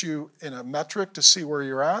they put you in a metric to see where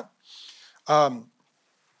you're at.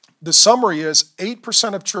 The summary is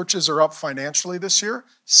 8% of churches are up financially this year.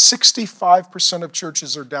 65% of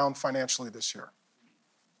churches are down financially this year.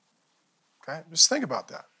 Okay, just think about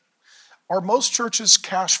that. Are most churches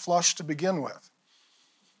cash flush to begin with?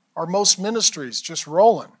 Are most ministries just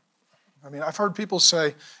rolling? I mean, I've heard people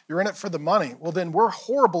say, you're in it for the money. Well, then we're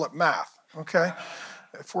horrible at math. Okay,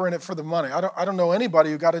 if we're in it for the money. I don't know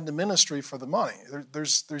anybody who got into ministry for the money.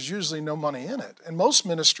 There's usually no money in it. And most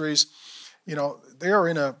ministries, they are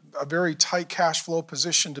in a very tight cash flow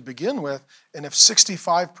position to begin with, and if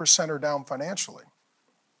 65% are down financially.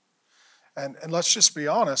 And let's just be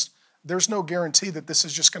honest, there's no guarantee that this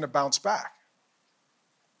is just going to bounce back.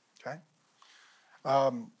 Okay?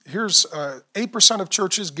 Here's 8% of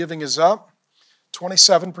churches giving is up,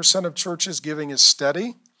 27% of churches giving is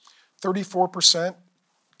steady, 34%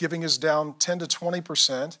 giving is down 10 to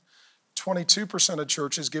 20%, 22% of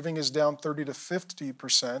churches giving is down 30 to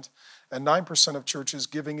 50%, and 9% of churches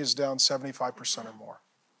giving is down 75% or more.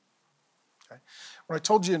 Okay? When I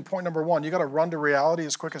told you in point number 1, you got to run to reality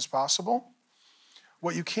as quick as possible.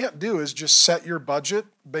 What you can't do is just set your budget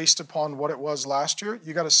based upon what it was last year.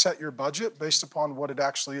 You got to set your budget based upon what it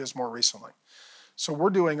actually is more recently. So we're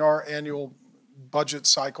doing our annual budget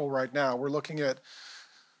cycle right now. We're looking at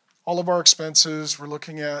all of our expenses. We're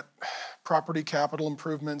looking at property capital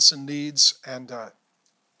improvements and needs. And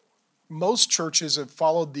most churches have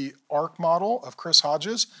followed the ARC model of Chris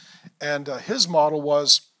Hodges. And his model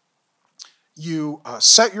was you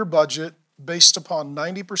set your budget based upon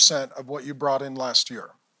 90% of what you brought in last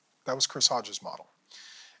year. That was Chris Hodges' model.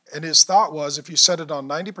 And his thought was if you set it on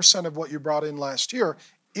 90% of what you brought in last year,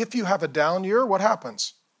 if you have a down year, what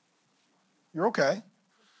happens? You're okay.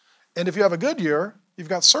 And if you have a good year, you've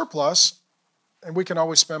got surplus, and we can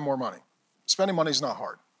always spend more money. Spending money is not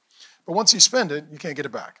hard. But once you spend it, you can't get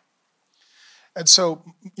it back. And so,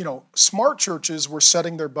 smart churches were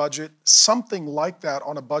setting their budget something like that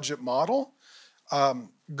on a budget model.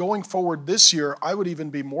 Going forward this year, I would even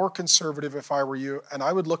be more conservative if I were you, and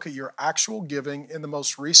I would look at your actual giving in the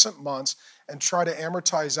most recent months and try to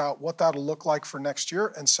amortize out what that'll look like for next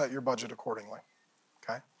year and set your budget accordingly.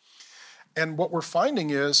 Okay? And what we're finding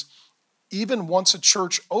is, even once a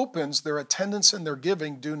church opens, their attendance and their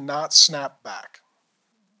giving do not snap back.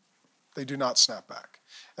 They do not snap back.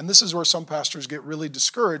 And this is where some pastors get really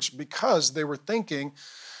discouraged because they were thinking,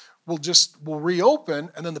 we'll reopen,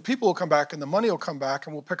 and then the people will come back and the money will come back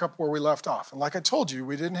and we'll pick up where we left off. And like I told you,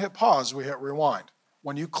 we didn't hit pause, we hit rewind.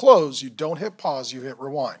 When you close, you don't hit pause, you hit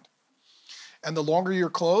rewind. And the longer you're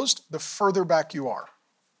closed, the further back you are.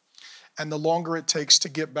 And the longer it takes to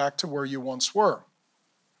get back to where you once were.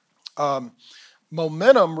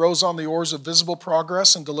 Momentum rose on the oars of visible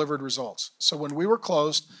progress and delivered results. So when we were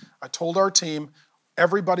closed, I told our team,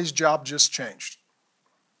 everybody's job just changed.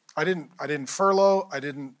 I didn't furlough, I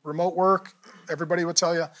didn't remote work. Everybody would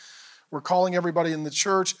tell you, we're calling everybody in the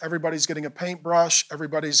church, everybody's getting a paintbrush,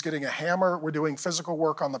 everybody's getting a hammer, we're doing physical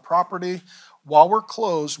work on the property. While we're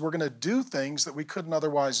closed, we're gonna do things that we couldn't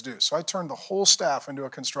otherwise do. So I turned the whole staff into a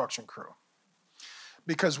construction crew.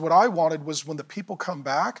 Because what I wanted was when the people come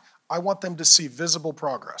back, I want them to see visible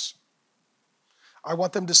progress. I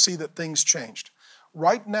want them to see that things changed.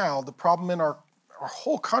 Right now, the problem in our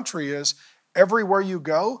whole country is everywhere you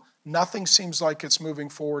go, nothing seems like it's moving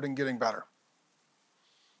forward and getting better.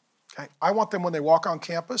 Okay? I want them when they walk on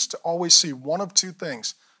campus to always see one of two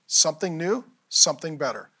things: something new, something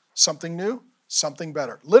better. Something new, something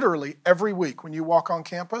better. Literally every week when you walk on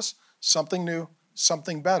campus, something new,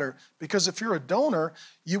 something better. Because if you're a donor,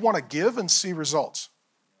 you want to give and see results.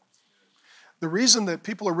 The reason that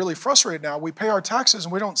people are really frustrated now, we pay our taxes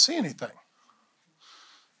and we don't see anything.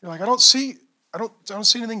 You're like, I don't see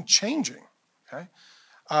anything changing. Okay?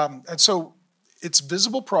 And so it's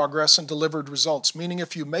visible progress and delivered results, meaning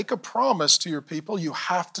if you make a promise to your people, you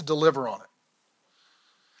have to deliver on it.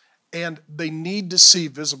 And they need to see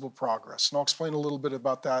visible progress. And I'll explain a little bit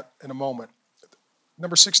about that in a moment.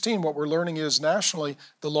 Number 16, what we're learning is nationally,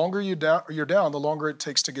 the longer you're down, the longer it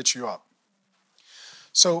takes to get you up.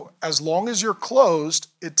 So as long as you're closed,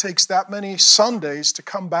 it takes that many Sundays to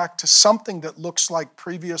come back to something that looks like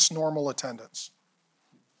previous normal attendance.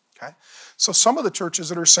 Okay? So some of the churches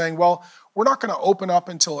that are saying, well, we're not going to open up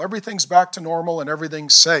until everything's back to normal and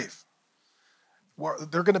everything's safe. Well,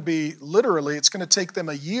 they're going to be, literally, it's going to take them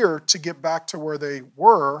a year to get back to where they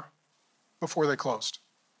were before they closed.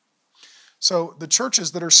 So the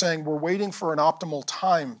churches that are saying we're waiting for an optimal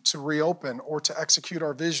time to reopen or to execute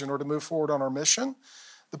our vision or to move forward on our mission,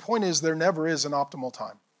 the point is there never is an optimal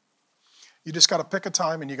time. You just got to pick a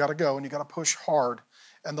time and you got to go and you got to push hard.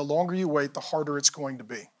 And the longer you wait, the harder it's going to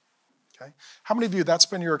be. Okay? How many of you, that's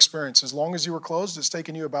been your experience? As long as you were closed, it's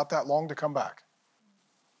taken you about that long to come back?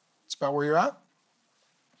 It's about where you're at?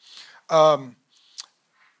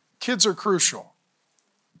 Kids are crucial.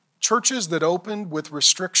 Churches that opened with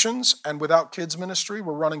restrictions and without kids ministry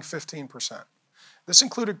were running 15%. This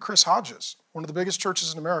included Chris Hodges, one of the biggest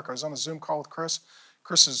churches in America. I was on a Zoom call with Chris.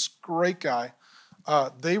 Chris is a great guy.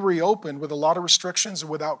 They reopened with a lot of restrictions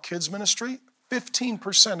and without kids ministry,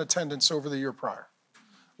 15% attendance over the year prior.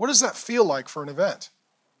 What does that feel like for an event?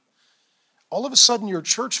 All of a sudden, your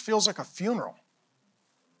church feels like a funeral.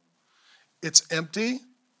 It's empty,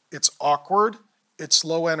 it's awkward, it's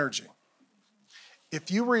low energy. If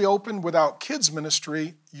you reopen without kids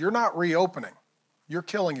ministry, you're not reopening. You're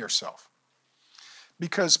killing yourself.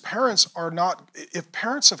 Because parents are not, if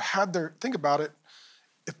parents have had their, think about it,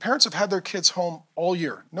 if parents have had their kids home all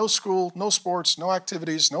year, no school, no sports, no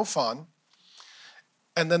activities, no fun,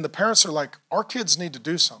 and then the parents are like, our kids need to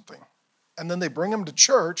do something. And then they bring them to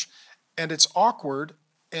church, and it's awkward,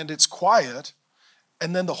 and it's quiet,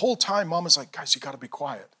 and then the whole time mom is like, guys, you got to be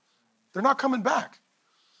quiet. They're not coming back.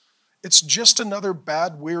 It's just another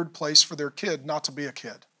bad, weird place for their kid not to be a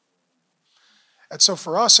kid. And so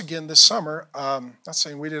for us, again, this summer, not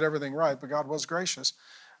saying we did everything right, but God was gracious.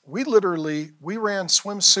 We ran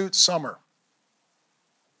swimsuit summer.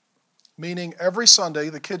 Meaning every Sunday,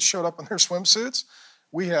 the kids showed up in their swimsuits.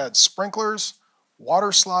 We had sprinklers,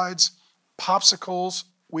 water slides, popsicles.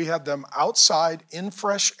 We had them outside in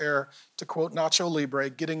fresh air, to quote Nacho Libre,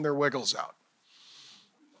 getting their wiggles out.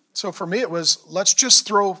 So for me, it was, let's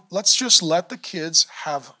just let the kids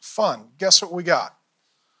have fun. Guess what we got?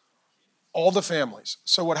 All the families.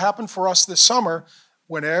 So what happened for us this summer,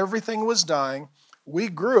 when everything was dying, we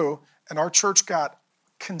grew and our church got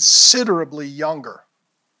considerably younger.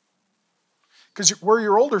 Because we're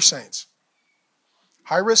your older saints.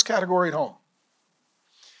 High risk category at home.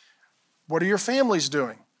 What are your families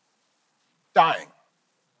doing? Dying.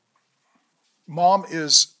 Mom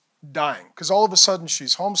is dying because all of a sudden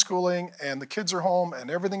she's homeschooling and the kids are home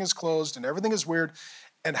and everything is closed and everything is weird.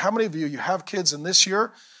 And how many of you have kids in this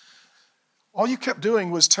year? All you kept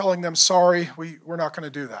doing was telling them, sorry, we're not going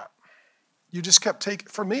to do that. You just kept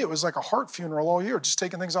for me, it was like a heart funeral all year, just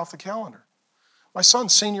taking things off the calendar. My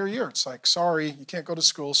son's senior year, it's like, sorry, you can't go to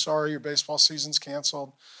school. Sorry, your baseball season's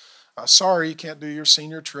canceled. Sorry you can't do your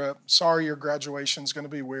senior trip. Sorry your graduation's going to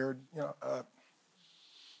be weird.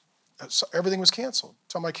 So everything was canceled.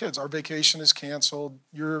 Tell my kids, our vacation is canceled.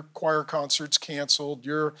 Your choir concert's canceled.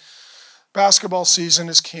 Your basketball season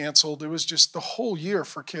is canceled. It was just the whole year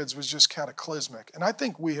for kids was just cataclysmic. And I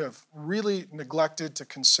think we have really neglected to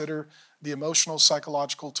consider the emotional,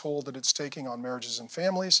 psychological toll that it's taking on marriages and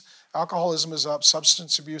families. Alcoholism is up,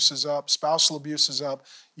 substance abuse is up, spousal abuse is up.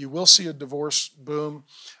 You will see a divorce boom.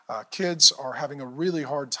 Kids are having a really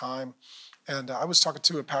hard time. And I was talking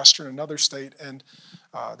to a pastor in another state, and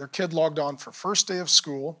their kid logged on for first day of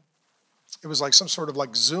school. It was like some sort of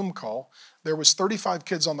like Zoom call. There was 35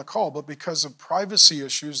 kids on the call, but because of privacy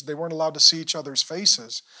issues, they weren't allowed to see each other's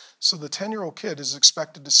faces. So the 10-year-old kid is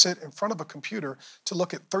expected to sit in front of a computer to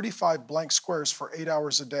look at 35 blank squares for 8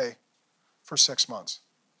 hours a day for 6 months.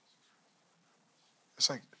 It's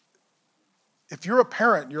like, if you're a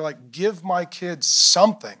parent, you're like, give my kids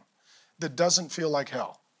something that doesn't feel like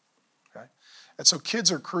hell. Okay? And so kids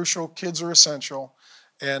are crucial, kids are essential,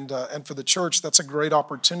 and for the church, that's a great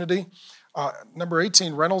opportunity. Number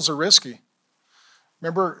 18, rentals are risky.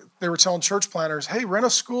 Remember, they were telling church planners, hey, rent a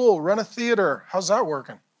school, rent a theater. How's that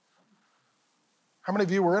working? How many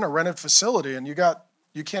of you were in a rented facility and you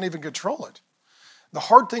can't even control it? The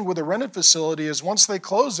hard thing with a rented facility is once they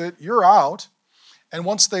close it, you're out. And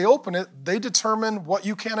once they open it, they determine what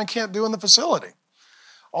you can and can't do in the facility.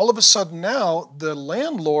 All of a sudden now, the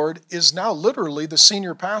landlord is now literally the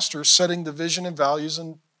senior pastor setting the vision and values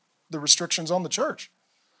and the restrictions on the church.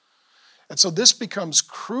 And so this becomes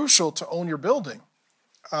crucial to own your building.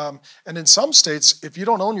 And in some states, if you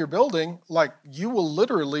don't own your building, like you will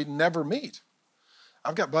literally never meet.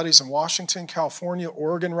 I've got buddies in Washington, California,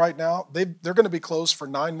 Oregon right now. They're going to be closed for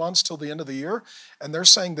 9 months till the end of the year. And they're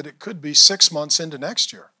saying that it could be 6 months into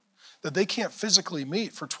next year, that they can't physically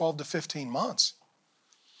meet for 12 to 15 months.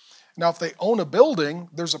 Now, if they own a building,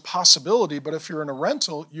 there's a possibility, but if you're in a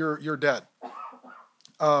rental, you're dead.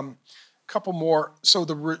 Couple more. So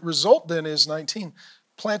the result then is 19.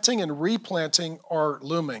 Planting and replanting are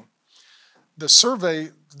looming. The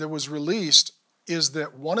survey that was released is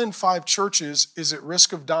that 1 in 5 churches is at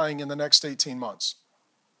risk of dying in the next 18 months.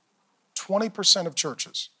 20% of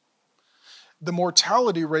churches. The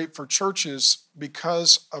mortality rate for churches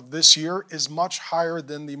because of this year is much higher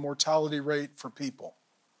than the mortality rate for people.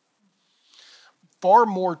 Far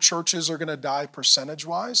more churches are going to die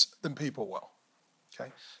percentage-wise than people will.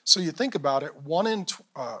 Okay, so you think about it, 1 in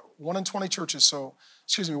 20 churches,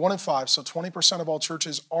 1 in 5, so 20% of all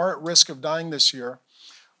churches are at risk of dying this year.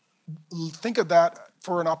 Think of that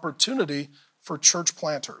for an opportunity for church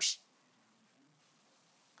planters.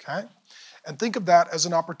 Okay, and think of that as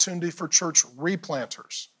an opportunity for church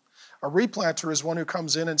replanters. A replanter is one who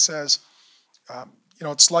comes in and says,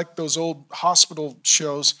 it's like those old hospital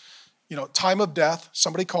shows, time of death,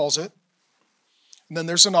 somebody calls it. And then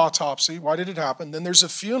there's an autopsy. Why did it happen? Then there's a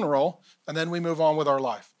funeral, and then we move on with our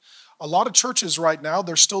life. A lot of churches right now,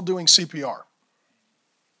 they're still doing CPR.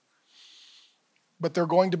 But they're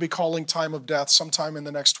going to be calling time of death sometime in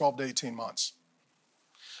the next 12 to 18 months.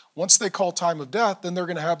 Once they call time of death, then they're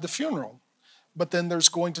going to have the funeral. But then there's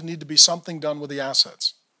going to need to be something done with the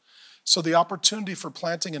assets. So the opportunity for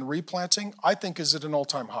planting and replanting, I think, is at an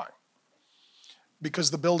all-time high.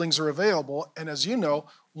 Because the buildings are available. And as you know,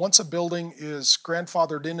 once a building is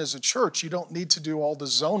grandfathered in as a church, you don't need to do all the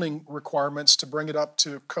zoning requirements to bring it up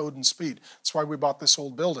to code and speed. That's why we bought this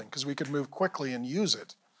old building, because we could move quickly and use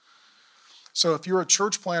it. So if you're a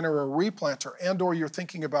church planter or a replanter and or you're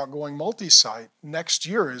thinking about going multi-site, next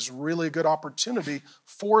year is really a good opportunity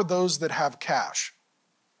for those that have cash.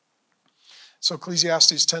 So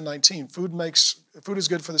Ecclesiastes 10:19, food is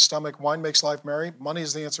good for the stomach, wine makes life merry, money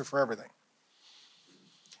is the answer for everything.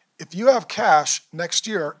 If you have cash, next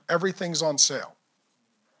year, everything's on sale.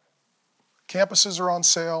 Campuses are on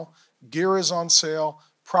sale, gear is on sale,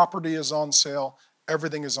 property is on sale,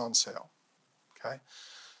 everything is on sale, okay?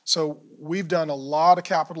 So we've done a lot of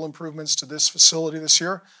capital improvements to this facility this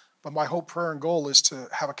year, but my hope, prayer, and goal is to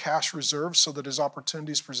have a cash reserve so that as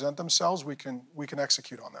opportunities present themselves, we can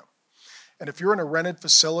execute on them. And if you're in a rented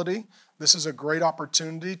facility, this is a great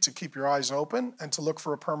opportunity to keep your eyes open and to look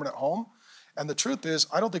for a permanent home. And the truth is,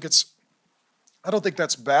 I don't think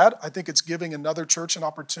that's bad. I think it's giving another church an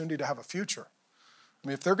opportunity to have a future. I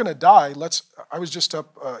mean, if they're going to die, I was just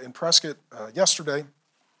up in Prescott yesterday.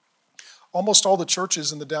 Almost all the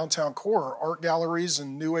churches in the downtown core are art galleries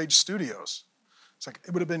and new age studios. It's like,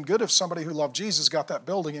 it would have been good if somebody who loved Jesus got that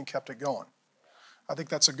building and kept it going. I think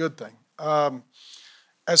that's a good thing.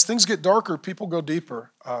 As things get darker, people go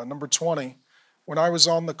deeper. Number 20, when I was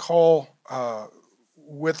on the call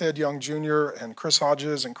with Ed Young Jr. and Chris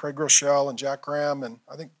Hodges and Craig Rochelle and Jack Graham, and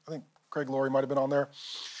I think Craig Laurie might have been on there.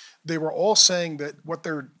 They were all saying that what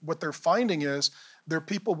they're finding is their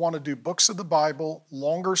people want to do books of the Bible,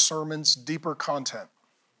 longer sermons, deeper content.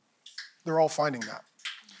 They're all finding that.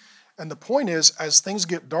 And the point is, as things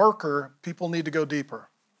get darker, people need to go deeper.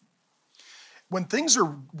 When things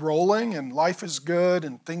are rolling and life is good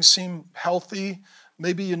and things seem healthy,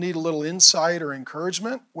 maybe you need a little insight or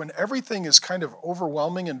encouragement. When everything is kind of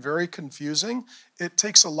overwhelming and very confusing, it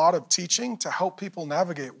takes a lot of teaching to help people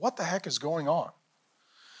navigate what the heck is going on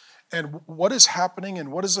and what is happening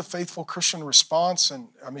and what is a faithful Christian response. And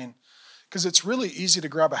I mean, because it's really easy to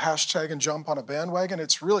grab a hashtag and jump on a bandwagon.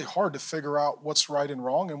 It's really hard to figure out what's right and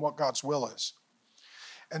wrong and what God's will is.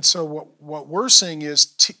 And so what we're seeing is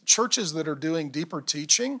churches that are doing deeper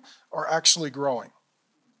teaching are actually growing.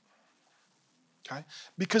 Okay?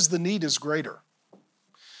 Because the need is greater.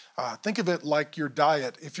 Think of it like your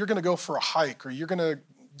diet. If you're going to go for a hike or you're going to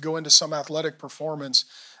go into some athletic performance,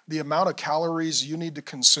 the amount of calories you need to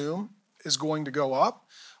consume is going to go up.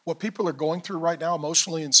 What people are going through right now,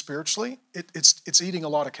 emotionally and spiritually, it's eating a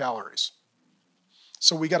lot of calories.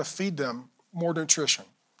 So we got to feed them more nutrition.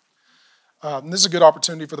 And this is a good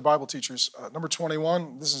opportunity for the Bible teachers. Number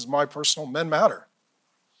 21, this is my personal, men matter.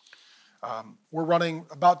 We're running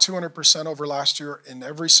about 200% over last year in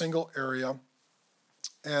every single area.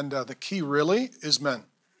 And the key really is men.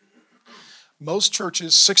 Most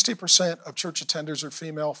churches, 60% of church attenders are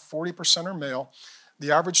female, 40% are male.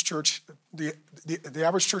 The average church, the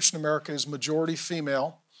average church in America is majority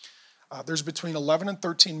female. There's between 11 and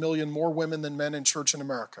 13 million more women than men in church in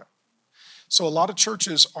America. So a lot of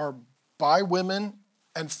churches are by women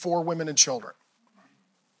and for women and children.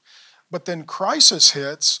 But then crisis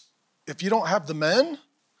hits. If you don't have the men,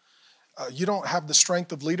 you don't have the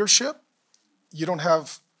strength of leadership, you don't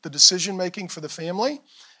have the decision making for the family,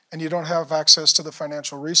 and you don't have access to the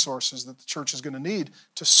financial resources that the church is going to need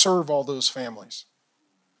to serve all those families.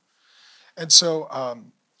 And so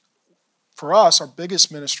for us, our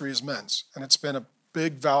biggest ministry is men's, and it's been a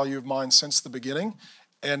big value of mine since the beginning.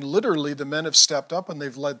 And literally, the men have stepped up and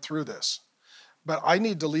they've led through this. But I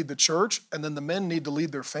need to lead the church, and then the men need to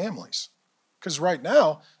lead their families. Because right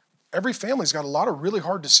now, every family's got a lot of really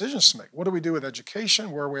hard decisions to make. What do we do with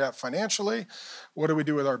education? Where are we at financially? What do we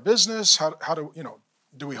do with our business? How do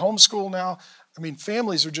we homeschool now? I mean,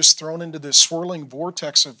 families are just thrown into this swirling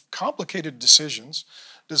vortex of complicated decisions.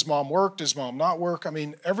 Does mom work? Does mom not work? I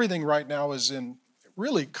mean, everything right now is in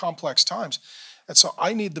really complex times. And so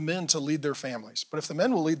I need the men to lead their families. But if the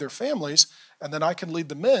men will lead their families, and then I can lead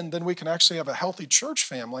the men, then we can actually have a healthy church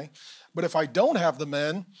family. But if I don't have the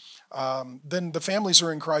men, then the families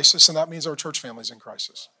are in crisis, and that means our church family's in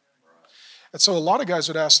crisis. And so a lot of guys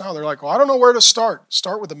would ask now, they're like, well, I don't know where to start.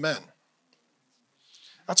 Start with the men.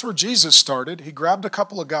 That's where Jesus started. He grabbed a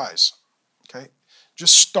couple of guys. Okay?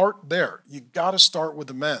 Just start there. You got to start with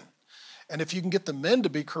the men. And if you can get the men to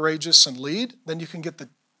be courageous and lead, then you can get the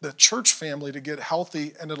church family to get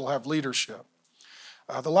healthy, and it'll have leadership.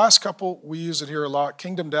 The last couple, we use it here a lot,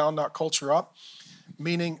 kingdom down, not culture up.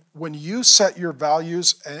 Meaning when you set your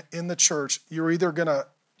values in the church, you're either gonna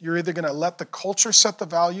let the culture set the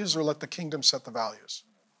values or let the kingdom set the values.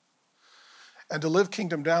 And to live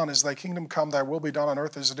kingdom down is thy kingdom come, thy will be done on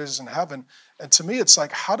earth as it is in heaven. And to me, it's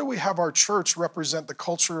like, how do we have our church represent the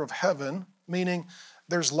culture of heaven? Meaning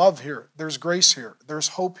there's love here, there's grace here, there's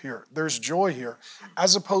hope here, there's joy here,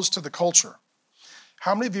 as opposed to the culture.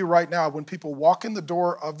 How many of you right now, when people walk in the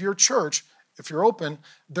door of your church, if you're open,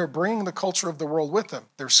 they're bringing the culture of the world with them?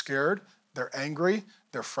 They're scared, they're angry,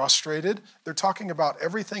 they're frustrated. They're talking about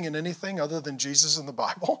everything and anything other than Jesus and the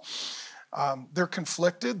Bible. They're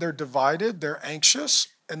conflicted, they're divided, they're anxious.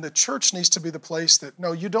 And the church needs to be the place that,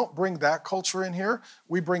 no, you don't bring that culture in here.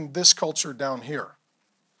 We bring this culture down here.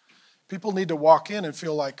 People need to walk in and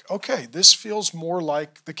feel like, okay, this feels more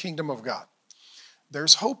like the kingdom of God.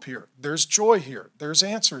 There's hope here. There's joy here. There's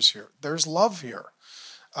answers here. There's love here.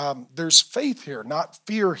 There's faith here, not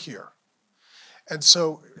fear here. And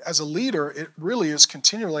so as a leader, it really is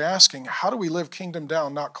continually asking, how do we live kingdom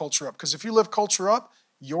down, not culture up? Because if you live culture up,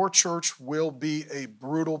 your church will be a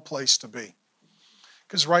brutal place to be.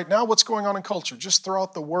 Because right now, what's going on in culture? Just throw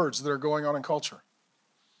out the words that are going on in culture.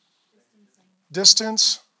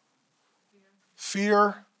 Distance,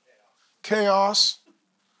 fear, chaos,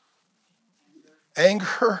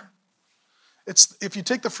 anger. If you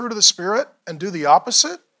take the fruit of the Spirit and do the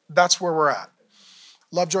opposite, that's where we're at.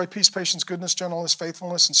 Love, joy, peace, patience, goodness, gentleness,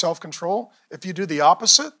 faithfulness, and self-control. If you do the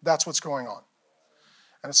opposite, that's what's going on.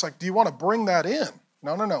 And it's like, do you want to bring that in?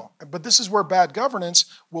 No, no, no. But this is where bad governance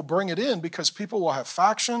will bring it in, because people will have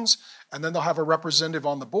factions, and then they'll have a representative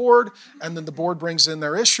on the board, and then the board brings in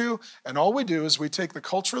their issue. And all we do is we take the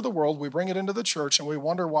culture of the world, we bring it into the church, and we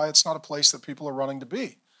wonder why it's not a place that people are running to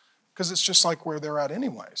be. Because it's just like where they're at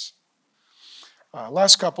anyways.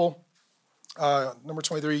 Last couple, number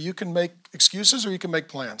 23, you can make excuses or you can make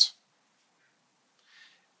plans.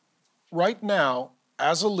 Right now,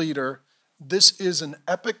 as a leader, this is an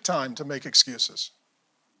epic time to make excuses.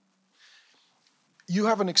 You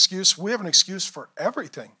have an excuse, we have an excuse for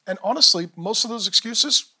everything. And honestly, most of those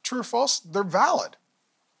excuses, true or false, they're valid.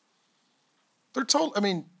 They're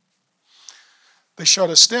they shut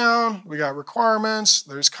us down, we got requirements,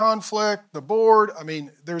 there's conflict, the board.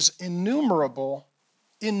 There's innumerable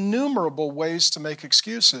ways to make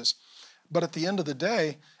excuses. But at the end of the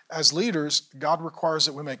day, as leaders, God requires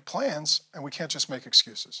that we make plans, and we can't just make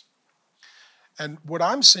excuses. And what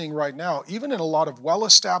I'm seeing right now, even in a lot of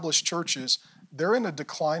well-established churches, they're in a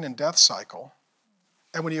decline and death cycle.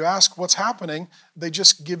 And when you ask what's happening, they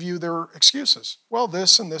just give you their excuses. Well,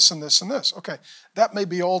 this and this and this and this. Okay, that may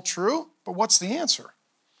be all true, but what's the answer?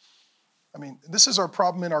 This is our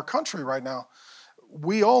problem in our country right now.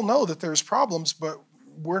 We all know that there's problems, but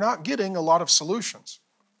we're not getting a lot of solutions.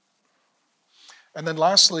 And then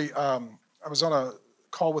lastly, I was on a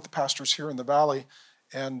call with the pastors here in the Valley,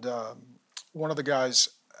 and one of the guys,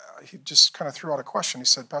 he just kind of threw out a question. He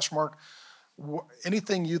said, Pastor Mark,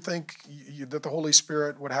 anything you think that the Holy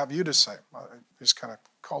Spirit would have you to say? He just kind of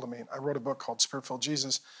called to me. I wrote a book called Spirit-Filled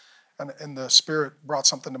Jesus, and the Spirit brought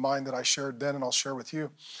something to mind that I shared then, and I'll share with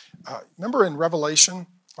you. Remember in Revelation,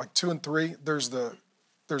 like 2 and 3, there's the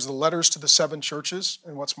letters to the 7 churches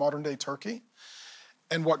in what's modern-day Turkey.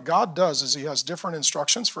 And what God does is he has different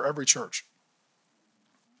instructions for every church.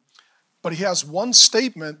 But he has one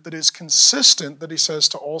statement that is consistent that he says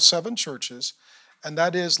to all 7 churches, and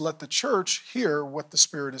that is, let the church hear what the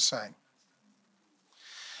Spirit is saying.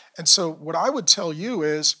 And so what I would tell you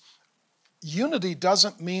is, unity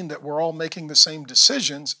doesn't mean that we're all making the same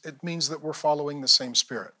decisions. It means that we're following the same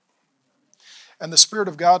Spirit. And the Spirit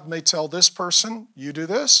of God may tell this person, you do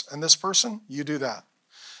this, and this person, you do that.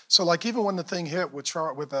 So like even when the thing hit with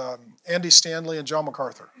Andy Stanley and John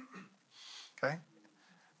MacArthur, okay?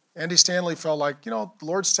 Andy Stanley felt like, the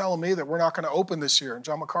Lord's telling me that we're not going to open this year. And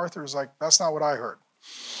John MacArthur was like, that's not what I heard.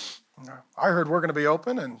 I heard we're going to be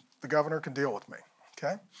open and the governor can deal with me,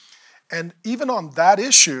 okay? And even on that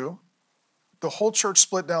issue, the whole church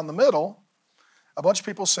split down the middle. A bunch of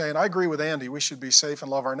people saying, I agree with Andy, we should be safe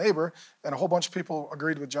and love our neighbor. And a whole bunch of people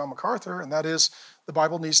agreed with John MacArthur, and that is the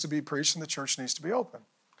Bible needs to be preached and the church needs to be open.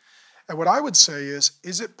 And what I would say is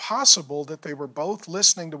it possible that they were both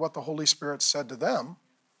listening to what the Holy Spirit said to them?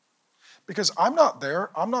 Because I'm not there.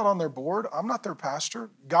 I'm not on their board. I'm not their pastor.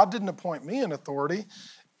 God didn't appoint me in authority.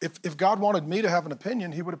 If God wanted me to have an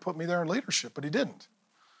opinion, he would have put me there in leadership, but he didn't.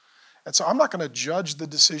 And so I'm not going to judge the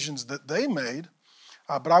decisions that they made,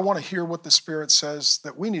 but I want to hear what the Spirit says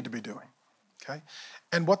that we need to be doing, okay?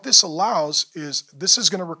 And what this allows is, this is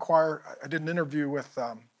going to require, I did an interview with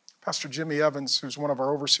Pastor Jimmy Evans, who's one of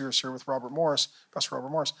our overseers here with Pastor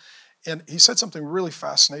Robert Morris, and he said something really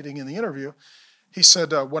fascinating in the interview. He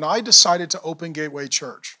said, when I decided to open Gateway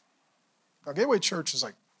Church, now Gateway Church is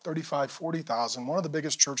like 35, 40,000, one of the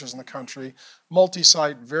biggest churches in the country,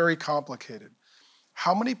 multi-site, very complicated.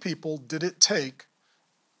 How many people did it take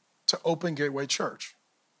to open Gateway Church?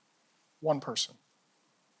 One person.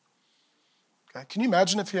 Okay. Can you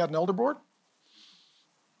imagine if he had an elder board?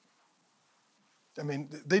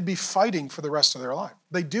 They'd be fighting for the rest of their life.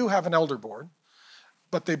 They do have an elder board,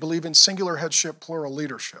 but they believe in singular headship, plural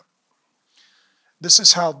leadership. This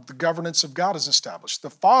is how the governance of God is established.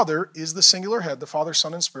 The Father is the singular head. The Father,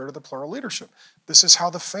 Son, and Spirit are the plural leadership. This is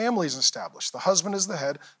how the family is established. The husband is the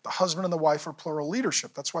head. The husband and the wife are plural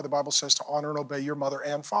leadership. That's why the Bible says to honor and obey your mother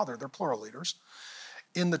and father. They're plural leaders.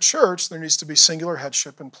 In the church, there needs to be singular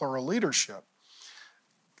headship and plural leadership.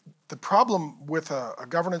 The problem with a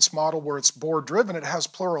governance model where it's board-driven, it has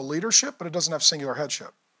plural leadership, but it doesn't have singular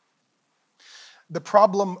headship. The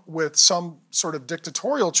problem with some sort of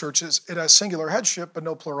dictatorial churches, it has singular headship but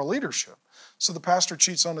no plural leadership. So the pastor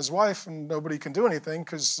cheats on his wife and nobody can do anything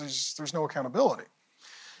because there's no accountability.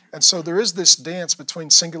 And so there is this dance between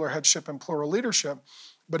singular headship and plural leadership.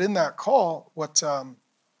 But in that call,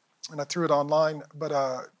 and I threw it online,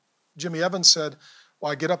 but Jimmy Evans said,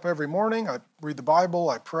 well, I get up every morning, I read the Bible,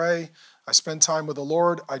 I pray, I spend time with the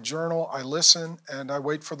Lord, I journal, I listen, and I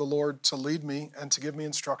wait for the Lord to lead me and to give me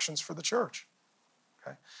instructions for the church.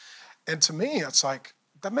 Okay? And to me, it's like,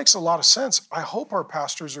 that makes a lot of sense. I hope our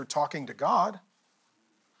pastors are talking to God,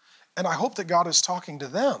 and I hope that God is talking to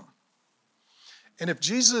them. And if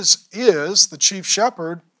Jesus is the chief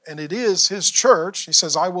shepherd, and it is his church, he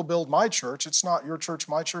says, I will build my church. It's not your church,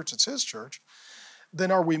 my church, it's his church.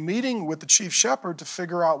 Then are we meeting with the chief shepherd to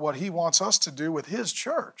figure out what he wants us to do with his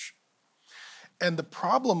church? And the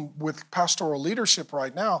problem with pastoral leadership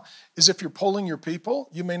right now is if you're polling your people,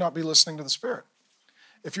 you may not be listening to the Spirit.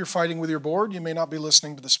 If you're fighting with your board, you may not be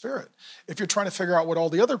listening to the Spirit. If you're trying to figure out what all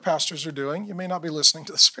the other pastors are doing, you may not be listening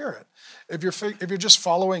to the Spirit. If you're just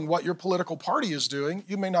following what your political party is doing,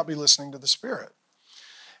 you may not be listening to the Spirit.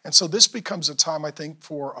 And so this becomes a time, I think,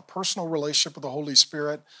 for a personal relationship with the Holy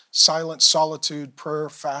Spirit, silent solitude, prayer,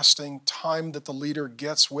 fasting, time that the leader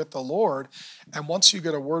gets with the Lord. And once you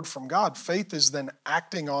get a word from God, faith is then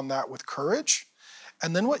acting on that with courage.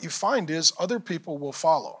 And then what you find is other people will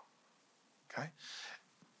follow. Okay?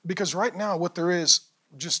 Because right now what there is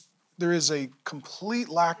a complete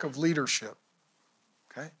lack of leadership.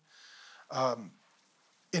 Okay?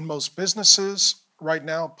 In most businesses, right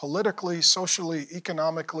now, politically, socially,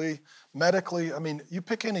 economically, medically, I mean, you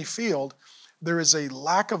pick any field, there is a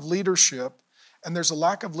lack of leadership, and there's a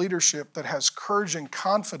lack of leadership that has courage and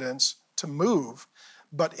confidence to move.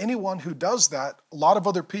 But anyone who does that, a lot of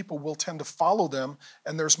other people will tend to follow them,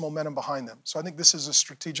 and there's momentum behind them. So I think this is a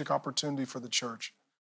strategic opportunity for the church.